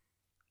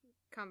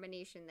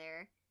combination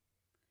there.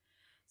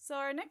 So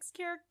our next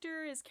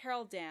character is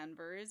Carol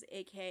Danvers,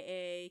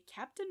 aka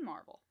Captain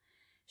Marvel.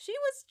 She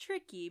was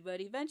tricky,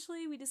 but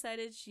eventually we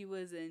decided she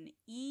was an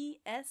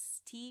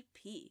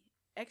ESTP.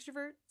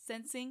 Extrovert,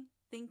 sensing,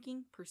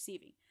 thinking,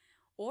 perceiving.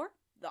 Or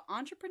the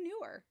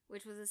entrepreneur.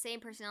 Which was the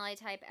same personality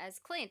type as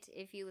Clint,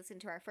 if you listen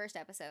to our first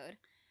episode.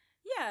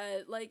 Yeah,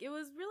 it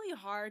was really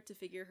hard to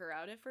figure her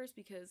out at first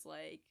because,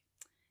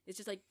 it's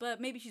just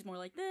but maybe she's more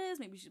like this,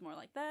 maybe she's more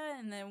like that.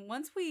 And then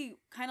once we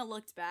kind of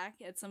looked back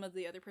at some of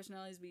the other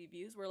personalities we've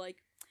used, we're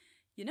like,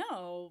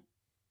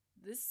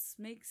 this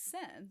makes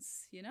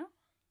sense,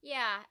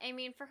 Yeah, I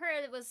mean, for her,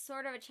 it was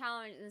sort of a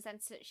challenge in the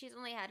sense that she's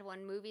only had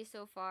one movie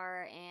so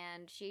far,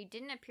 and she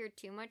didn't appear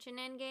too much in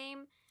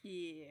Endgame.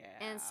 Yeah.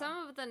 And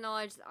some of the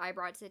knowledge that I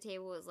brought to the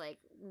table was,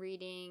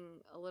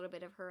 reading a little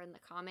bit of her in the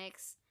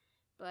comics.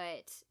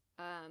 But,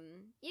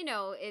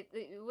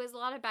 it was a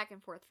lot of back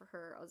and forth for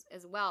her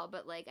as well.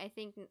 But, I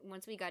think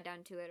once we got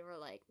down to it, we're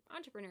like,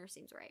 entrepreneur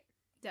seems right.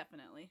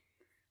 Definitely.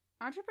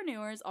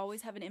 Entrepreneurs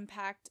always have an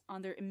impact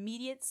on their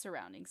immediate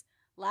surroundings,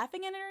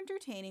 laughing and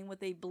entertaining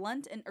with a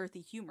blunt and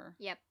earthy humor.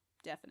 Yep.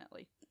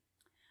 Definitely.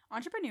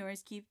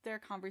 Entrepreneurs keep their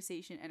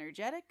conversation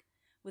energetic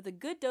with a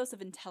good dose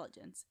of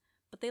intelligence,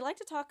 but they like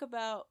to talk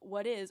about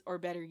what is, or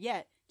better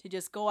yet, to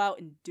just go out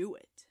and do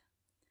it.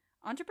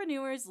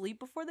 Entrepreneurs leap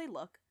before they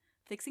look,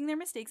 fixing their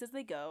mistakes as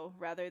they go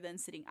rather than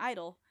sitting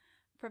idle,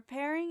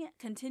 preparing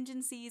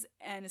contingencies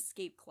and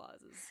escape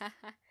clauses.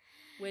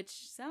 Which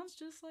sounds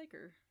just like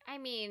her. I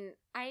mean,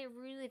 I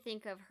really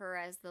think of her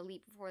as the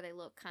leap before they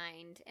look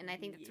kind, and I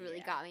think that's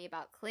really got me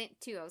about Clint,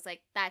 too. I was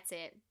like, that's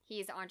it.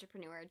 He's an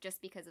entrepreneur just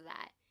because of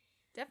that.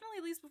 Definitely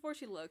leaps before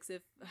she looks,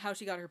 if how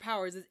she got her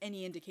powers is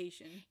any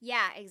indication.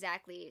 Yeah,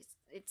 exactly.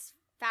 It's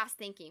fast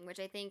thinking, which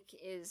I think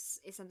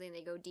is something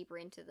they go deeper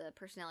into the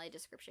personality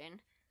description.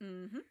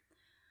 Mm-hmm.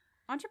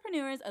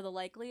 Entrepreneurs are the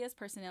likeliest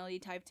personality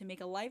type to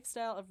make a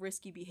lifestyle of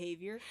risky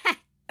behavior.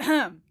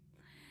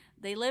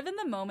 They live in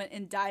the moment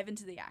and dive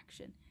into the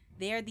action.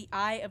 They are the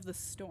eye of the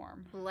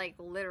storm. Like,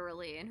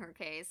 literally, in her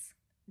case.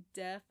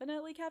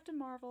 Definitely Captain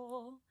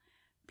Marvel.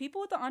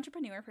 People with the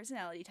entrepreneur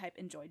personality type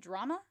enjoy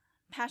drama,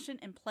 passion,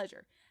 and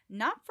pleasure.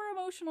 Not for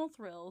emotional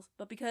thrills,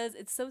 but because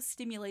it's so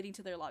stimulating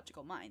to their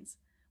logical minds.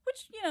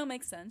 Which,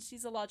 makes sense.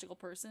 She's a logical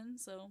person,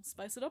 so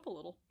spice it up a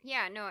little.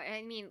 Yeah, no,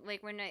 I mean,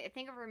 like, when I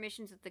think of her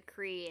missions with the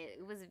Kree,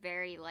 it was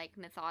very, like,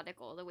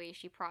 methodical, the way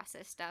she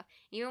processed stuff.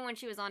 Even when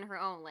she was on her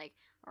own, like,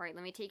 all right,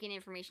 let me take in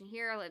information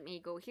here, let me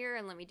go here,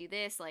 and let me do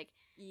this, like...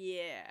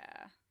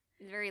 Yeah.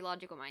 It's a very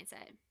logical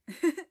mindset.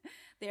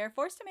 They are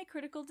forced to make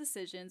critical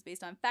decisions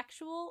based on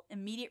factual,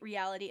 immediate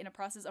reality in a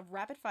process of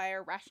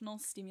rapid-fire, rational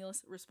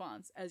stimulus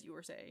response, as you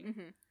were saying.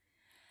 Mm-hmm.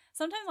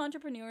 Sometimes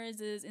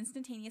entrepreneurs'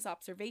 instantaneous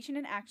observation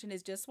and action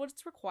is just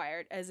what's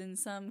required, as in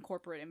some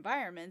corporate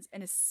environments,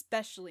 and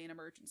especially in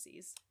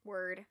emergencies.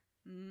 Word.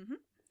 Mm-hmm.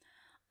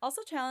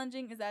 Also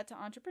challenging is that to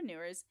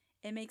entrepreneurs,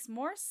 it makes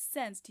more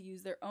sense to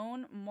use their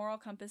own moral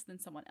compass than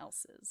someone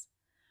else's.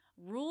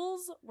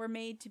 Rules were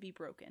made to be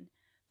broken,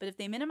 but if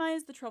they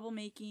minimize the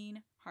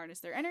troublemaking, harness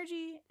their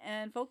energy,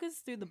 and focus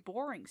through the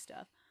boring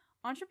stuff,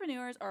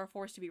 entrepreneurs are a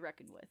force to be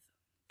reckoned with.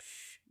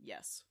 Psh,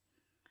 yes.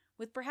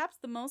 With perhaps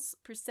the most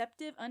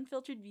perceptive,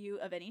 unfiltered view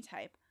of any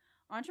type,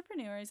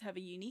 entrepreneurs have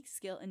a unique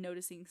skill in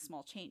noticing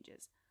small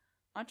changes.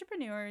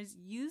 Entrepreneurs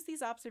use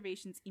these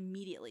observations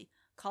immediately,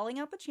 calling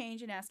out the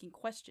change and asking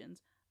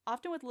questions,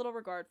 often with little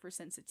regard for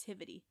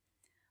sensitivity.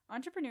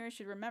 Entrepreneurs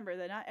should remember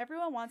that not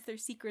everyone wants their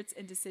secrets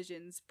and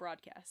decisions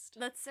broadcast.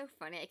 That's so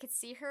funny. I could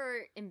see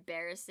her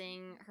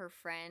embarrassing her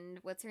friend.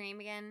 What's her name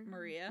again?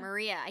 Maria.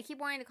 Maria. I keep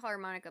wanting to call her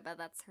Monica, but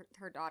that's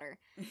her daughter.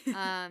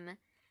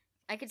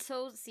 I could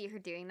so see her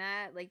doing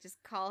that. Like,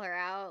 just call her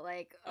out.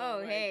 Like,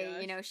 oh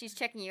hey, gosh. She's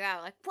checking you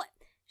out. Like, what?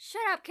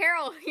 Shut up,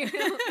 Carol.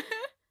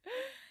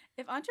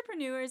 If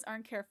entrepreneurs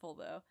aren't careful,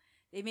 though,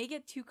 they may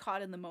get too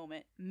caught in the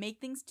moment, take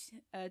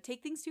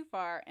things too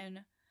far, and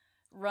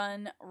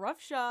run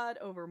roughshod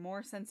over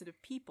more sensitive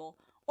people,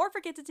 or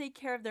forget to take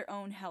care of their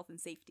own health and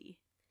safety.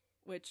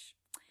 Which,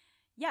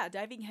 yeah,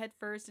 diving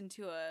headfirst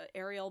into a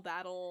aerial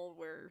battle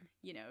where,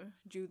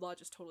 Jude Law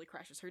just totally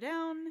crashes her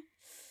down.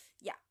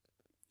 Yeah.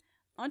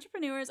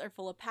 Entrepreneurs are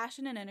full of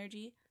passion and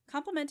energy,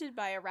 complemented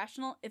by a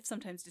rational, if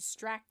sometimes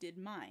distracted,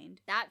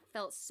 mind. That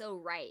felt so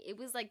right. It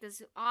was like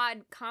this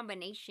odd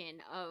combination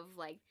of,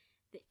 like,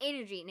 the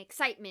energy and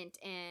excitement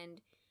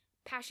and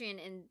passion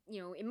and,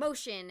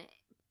 emotion,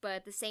 but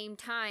at the same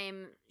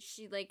time,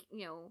 she, like,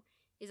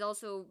 is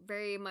also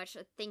very much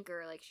a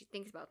thinker. Like, she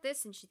thinks about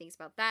this and she thinks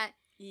about that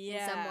in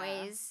some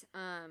ways.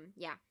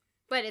 Yeah.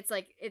 But it's,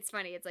 like, it's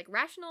funny. It's, like,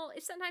 rational,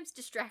 it's sometimes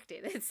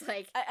distracted. It's,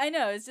 like... I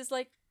know. It's just,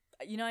 like,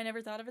 I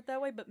never thought of it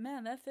that way, but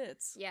man, that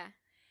fits. Yeah.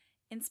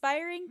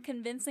 Inspiring,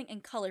 convincing,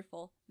 and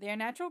colorful, they are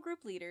natural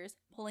group leaders,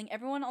 pulling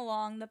everyone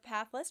along the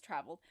path less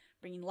traveled,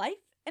 bringing life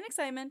and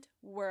excitement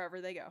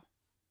wherever they go.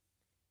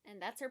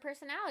 And that's her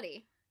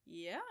personality.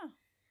 Yeah.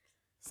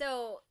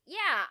 So,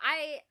 yeah,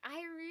 I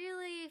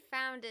really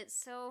found it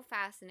so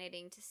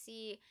fascinating to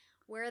see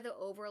where the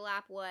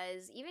overlap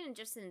was, even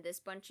just in this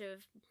bunch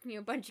of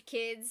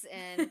kids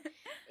and,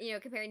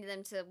 comparing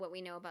them to what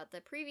we know about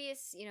the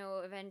previous,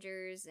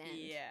 Avengers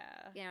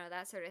and,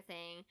 that sort of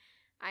thing.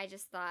 I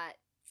just thought,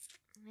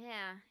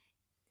 yeah.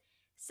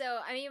 So,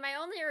 I mean, my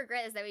only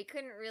regret is that we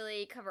couldn't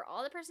really cover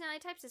all the personality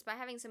types just by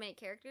having so many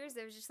characters.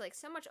 There was just, like,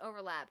 so much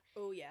overlap.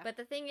 Oh, yeah. But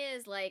the thing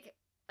is, like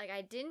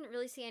I didn't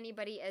really see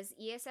anybody as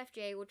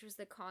ESFJ, which was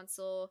the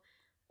consul,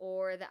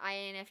 or the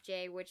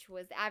INFJ, which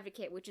was the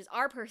advocate, which is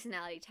our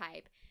personality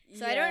type.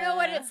 So I don't know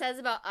what it says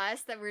about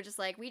us that we're just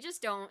like, we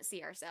just don't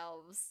see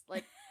ourselves,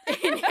 like,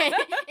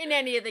 in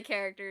any of the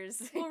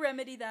characters. We'll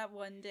remedy that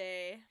one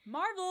day.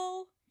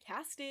 Marvel!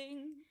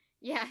 Casting!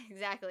 Yeah,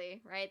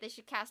 exactly, right? They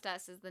should cast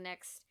us as the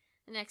next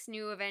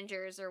new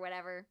Avengers or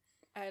whatever.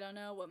 I don't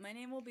know what my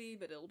name will be,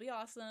 but it'll be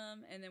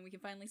awesome. And then we can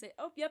finally say,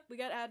 oh, yep, we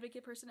got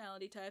advocate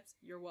personality types.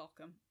 You're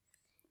welcome.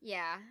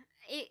 Yeah.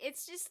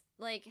 It's just,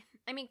 like,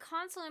 I mean,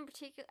 Consul in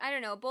particular, I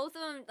don't know, both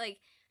of them, like,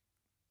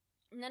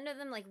 none of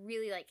them, like,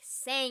 really, like,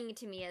 sang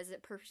to me as a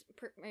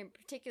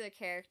particular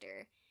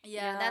character.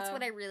 Yeah. That's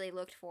what I really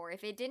looked for.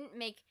 If it didn't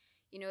make,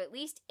 at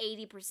least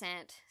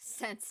 80%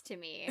 sense to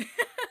me.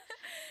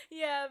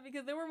 Yeah,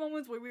 because there were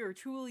moments where we were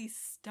truly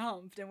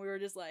stumped and we were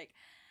just like,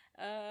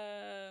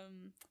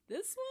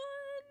 this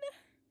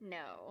one?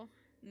 No.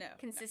 No.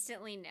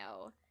 Consistently,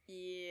 no.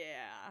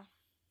 Yeah.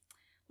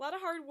 A lot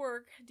of hard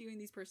work doing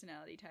these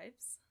personality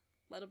types.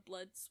 A lot of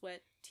blood,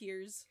 sweat,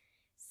 tears.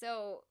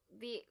 So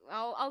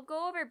I'll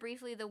go over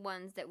briefly the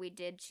ones that we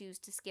did choose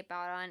to skip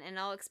out on, and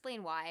I'll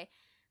explain why.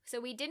 So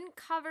we didn't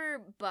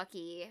cover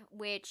Bucky,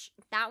 which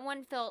that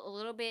one felt a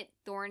little bit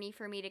thorny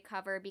for me to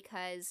cover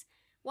because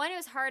one, it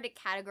was hard to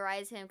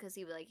categorize him because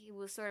he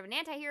was sort of an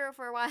anti-hero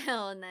for a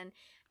while, and then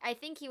I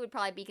think he would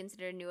probably be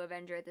considered a new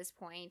Avenger at this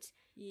point.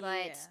 Yeah.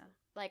 But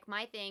like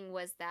my thing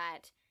was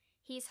that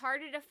he's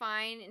hard to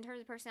define in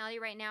terms of personality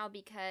right now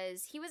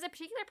because he was a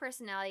particular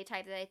personality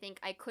type that I think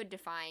I could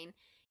define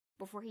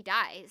before he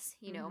dies,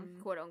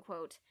 quote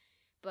unquote.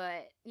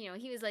 But, he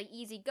was,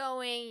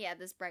 easygoing, he had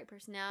this bright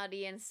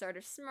personality and sort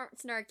of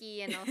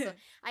snarky, and also,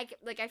 I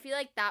feel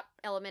like that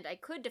element I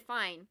could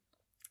define.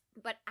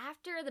 But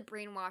after the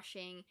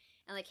brainwashing,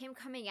 and, him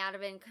coming out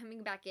of it and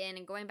coming back in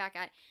and going back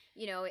at,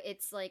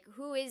 it's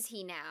who is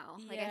he now?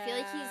 Yeah. I feel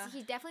like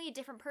he's definitely a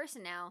different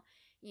person now.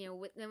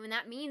 When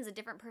that means a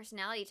different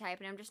personality type,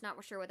 and I'm just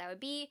not sure what that would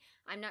be.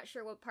 I'm not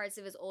sure what parts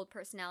of his old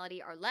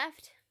personality are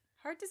left.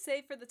 Hard to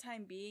say for the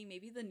time being.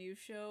 Maybe the new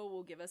show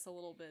will give us a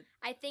little bit.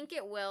 I think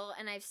it will,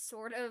 and I've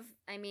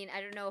I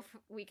don't know if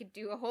we could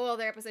do a whole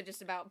other episode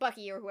just about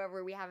Bucky or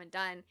whoever we haven't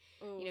done,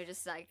 Ooh.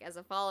 just as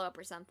a follow-up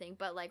or something.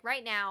 But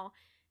right now,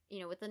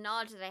 with the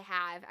knowledge that I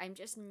have, I'm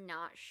just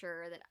not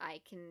sure that I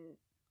can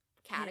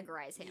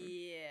categorize him.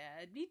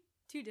 Yeah, it'd be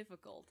too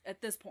difficult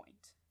at this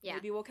point. Yeah.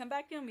 Maybe we'll come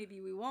back to him, maybe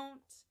we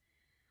won't.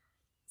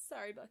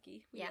 Sorry,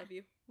 Bucky. We love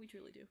you. We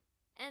truly do.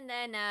 And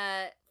then,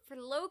 for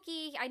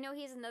Loki, I know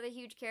he's another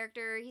huge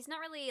character. He's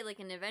not really,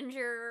 an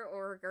Avenger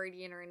or a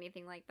Guardian or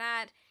anything like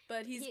that.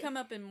 But he's come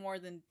up in more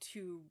than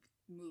 2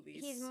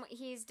 movies.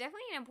 He's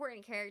definitely an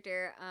important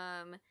character,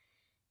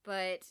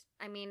 but,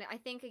 I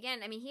think,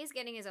 again, he's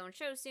getting his own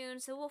show soon,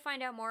 so we'll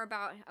find out more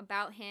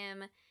about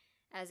him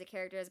as a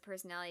character, as a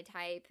personality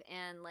type,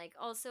 and,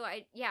 also,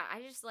 I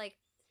just,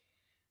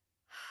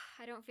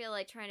 I don't feel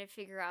like trying to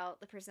figure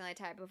out the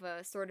personality type of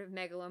a sort of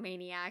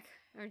megalomaniac,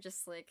 or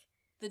just,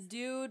 The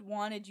dude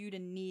wanted you to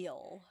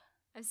kneel.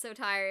 I'm so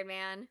tired,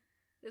 man.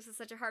 This was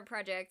such a hard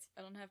project.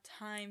 I don't have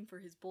time for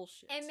his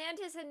bullshit. And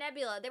Mantis and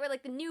Nebula, they were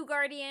the new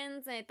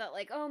Guardians, and I thought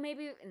oh,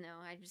 maybe... No,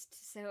 I'm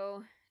just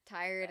so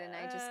tired, and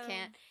I just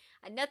can't...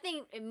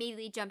 Nothing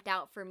immediately jumped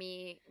out for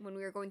me when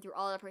we were going through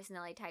all the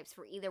personality types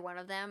for either one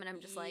of them, and I'm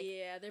just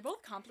Yeah, they're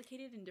both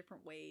complicated in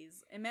different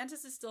ways. And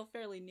Mantis is still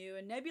fairly new,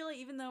 and Nebula,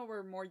 even though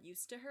we're more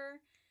used to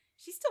her,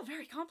 she's still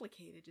very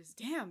complicated. Just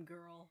damn,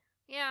 girl.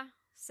 Yeah,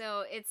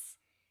 so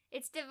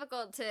it's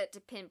difficult to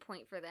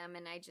pinpoint for them,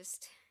 and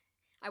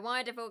I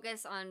wanted to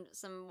focus on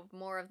some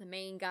more of the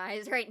main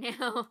guys right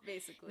now.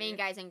 Basically. Main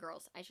guys and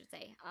girls, I should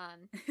say.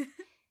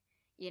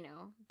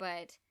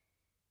 But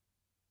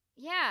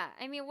yeah,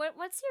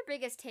 what's your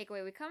biggest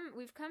takeaway?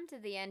 We've come to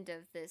the end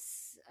of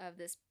this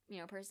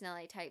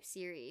personality type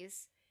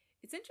series.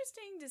 It's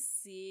interesting to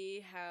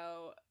see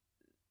how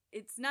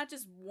it's not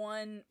just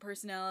one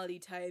personality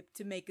type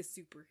to make a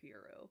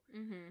superhero.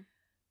 Mm-hmm.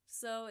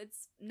 So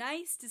it's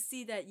nice to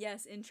see that,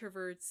 yes,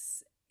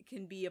 introverts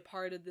can be a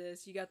part of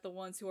this. You got the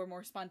ones who are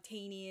more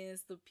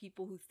spontaneous, the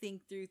people who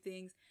think through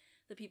things,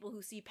 the people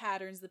who see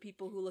patterns, the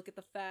people who look at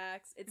the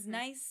facts. It's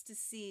nice to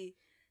see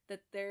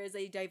that there is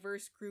a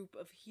diverse group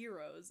of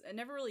heroes. I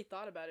never really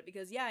thought about it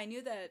because, I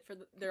knew that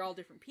they're all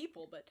different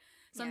people, but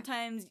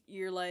sometimes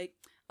you're like,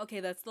 okay,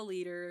 that's the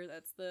leader,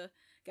 that's the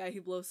guy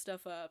who blows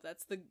stuff up,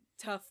 that's the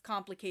tough,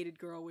 complicated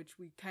girl, which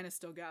we kind of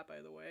still got,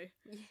 by the way.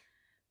 Yeah.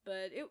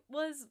 But it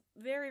was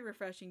very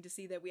refreshing to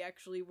see that we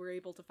actually were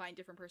able to find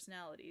different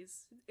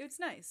personalities. It's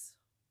nice,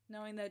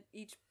 knowing that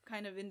each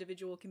kind of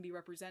individual can be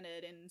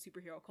represented in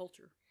superhero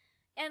culture.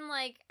 And,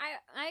 I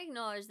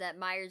acknowledge that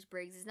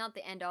Myers-Briggs is not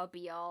the end-all,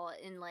 be-all,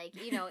 and,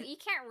 you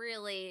can't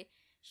really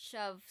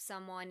shove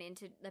someone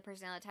into the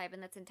personality type,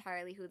 and that's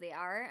entirely who they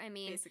are.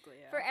 Basically,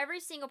 yeah. For every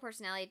single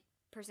personality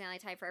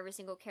type, for every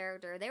single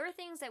character, there were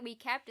things that we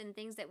kept and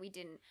things that we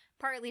didn't,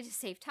 partly to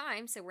save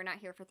time, so we're not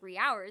here for 3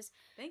 hours.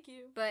 Thank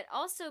you. But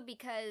also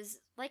because,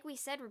 like we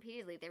said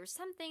repeatedly, there were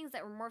some things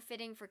that were more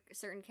fitting for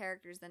certain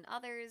characters than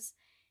others,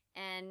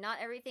 and not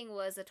everything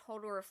was a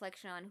total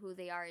reflection on who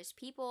they are as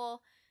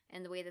people,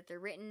 and the way that they're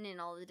written,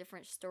 and all the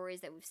different stories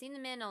that we've seen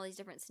them in, all these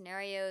different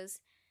scenarios,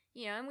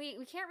 and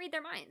we can't read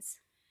their minds.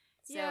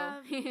 So.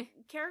 Yeah,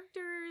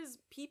 characters,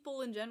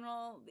 people in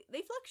general,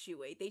 they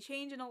fluctuate. They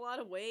change in a lot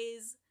of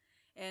ways,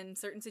 and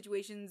certain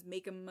situations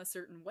make them a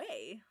certain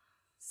way.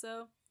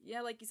 So,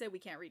 yeah, like you said, we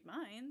can't read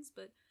minds,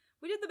 but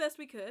we did the best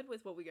we could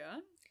with what we got.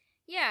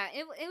 Yeah,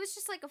 it was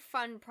just, a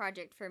fun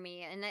project for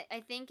me, and I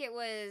think it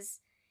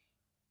was...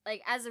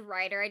 as a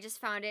writer, I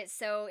just found it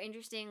so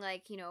interesting,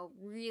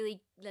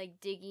 really,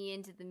 digging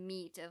into the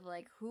meat of,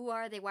 who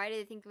are they? Why do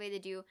they think the way they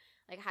do?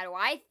 How do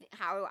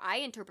I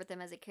interpret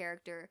them as a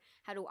character?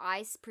 How do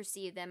I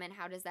perceive them, and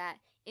how does that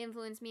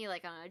influence me, on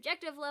an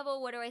objective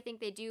level? What do I think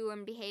they do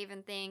and behave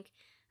and think?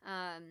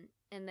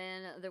 And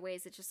then other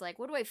ways it's just,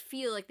 what do I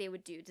feel like they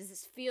would do? Does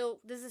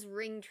this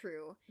ring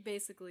true?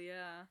 Basically,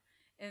 yeah.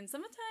 And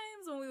sometimes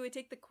when we would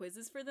take the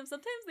quizzes for them,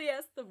 sometimes they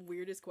ask the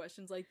weirdest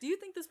questions, like, do you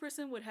think this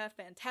person would have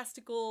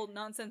fantastical,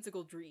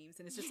 nonsensical dreams?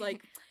 And it's just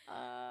like,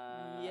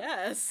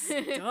 yes,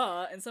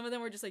 duh. And some of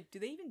them were just like, do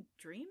they even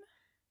dream?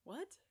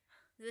 What?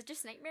 Is it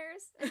just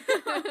nightmares?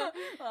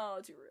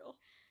 Oh, too real.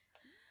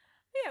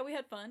 But yeah, we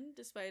had fun,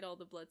 despite all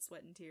the blood,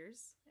 sweat, and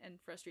tears,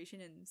 and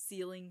frustration, and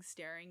ceiling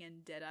staring,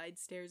 and dead-eyed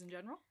stares in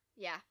general.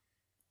 Yeah.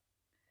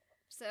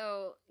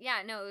 So,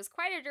 yeah, no, it was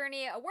quite a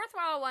journey, a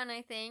worthwhile one,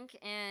 I think,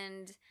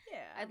 and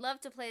Yeah. I'd love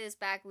to play this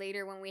back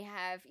later when we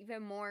have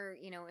even more,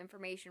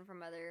 information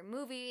from other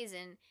movies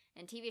and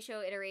TV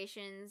show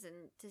iterations,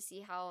 and to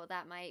see how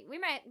that I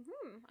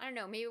don't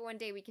know, maybe one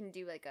day we can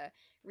do like a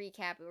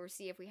recap or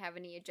see if we have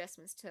any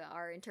adjustments to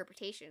our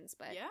interpretations,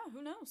 but Yeah,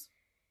 who knows?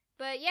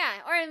 But yeah,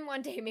 or in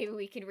one day maybe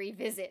we can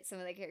revisit some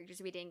of the characters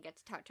we didn't get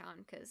to touch on,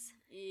 because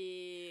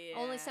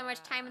only so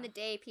much time in the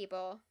day,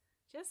 people.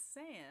 Just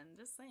saying.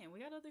 We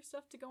got other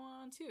stuff to go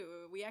on,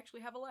 too. We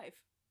actually have a life.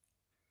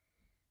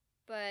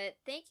 But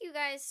thank you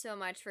guys so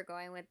much for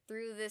going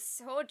through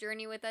this whole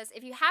journey with us.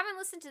 If you haven't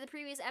listened to the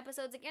previous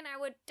episodes, again, I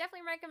would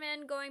definitely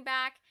recommend going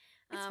back.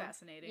 It's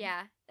fascinating.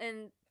 Yeah,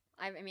 and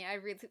I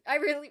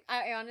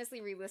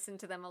honestly re-listen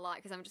to them a lot,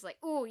 because I'm just like,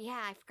 oh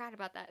yeah, I forgot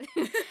about that.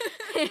 And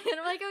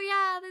I'm like, oh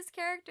yeah, this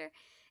character.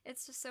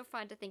 It's just so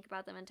fun to think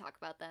about them and talk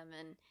about them,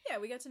 and yeah,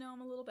 we got to know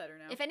them a little better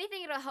now. If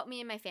anything, it'll help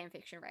me in my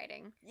fanfiction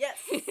writing. Yes.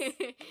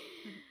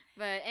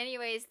 But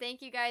anyways,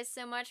 thank you guys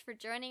so much for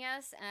joining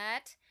us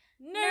at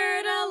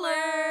Nerd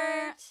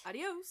Alert!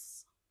 Adios!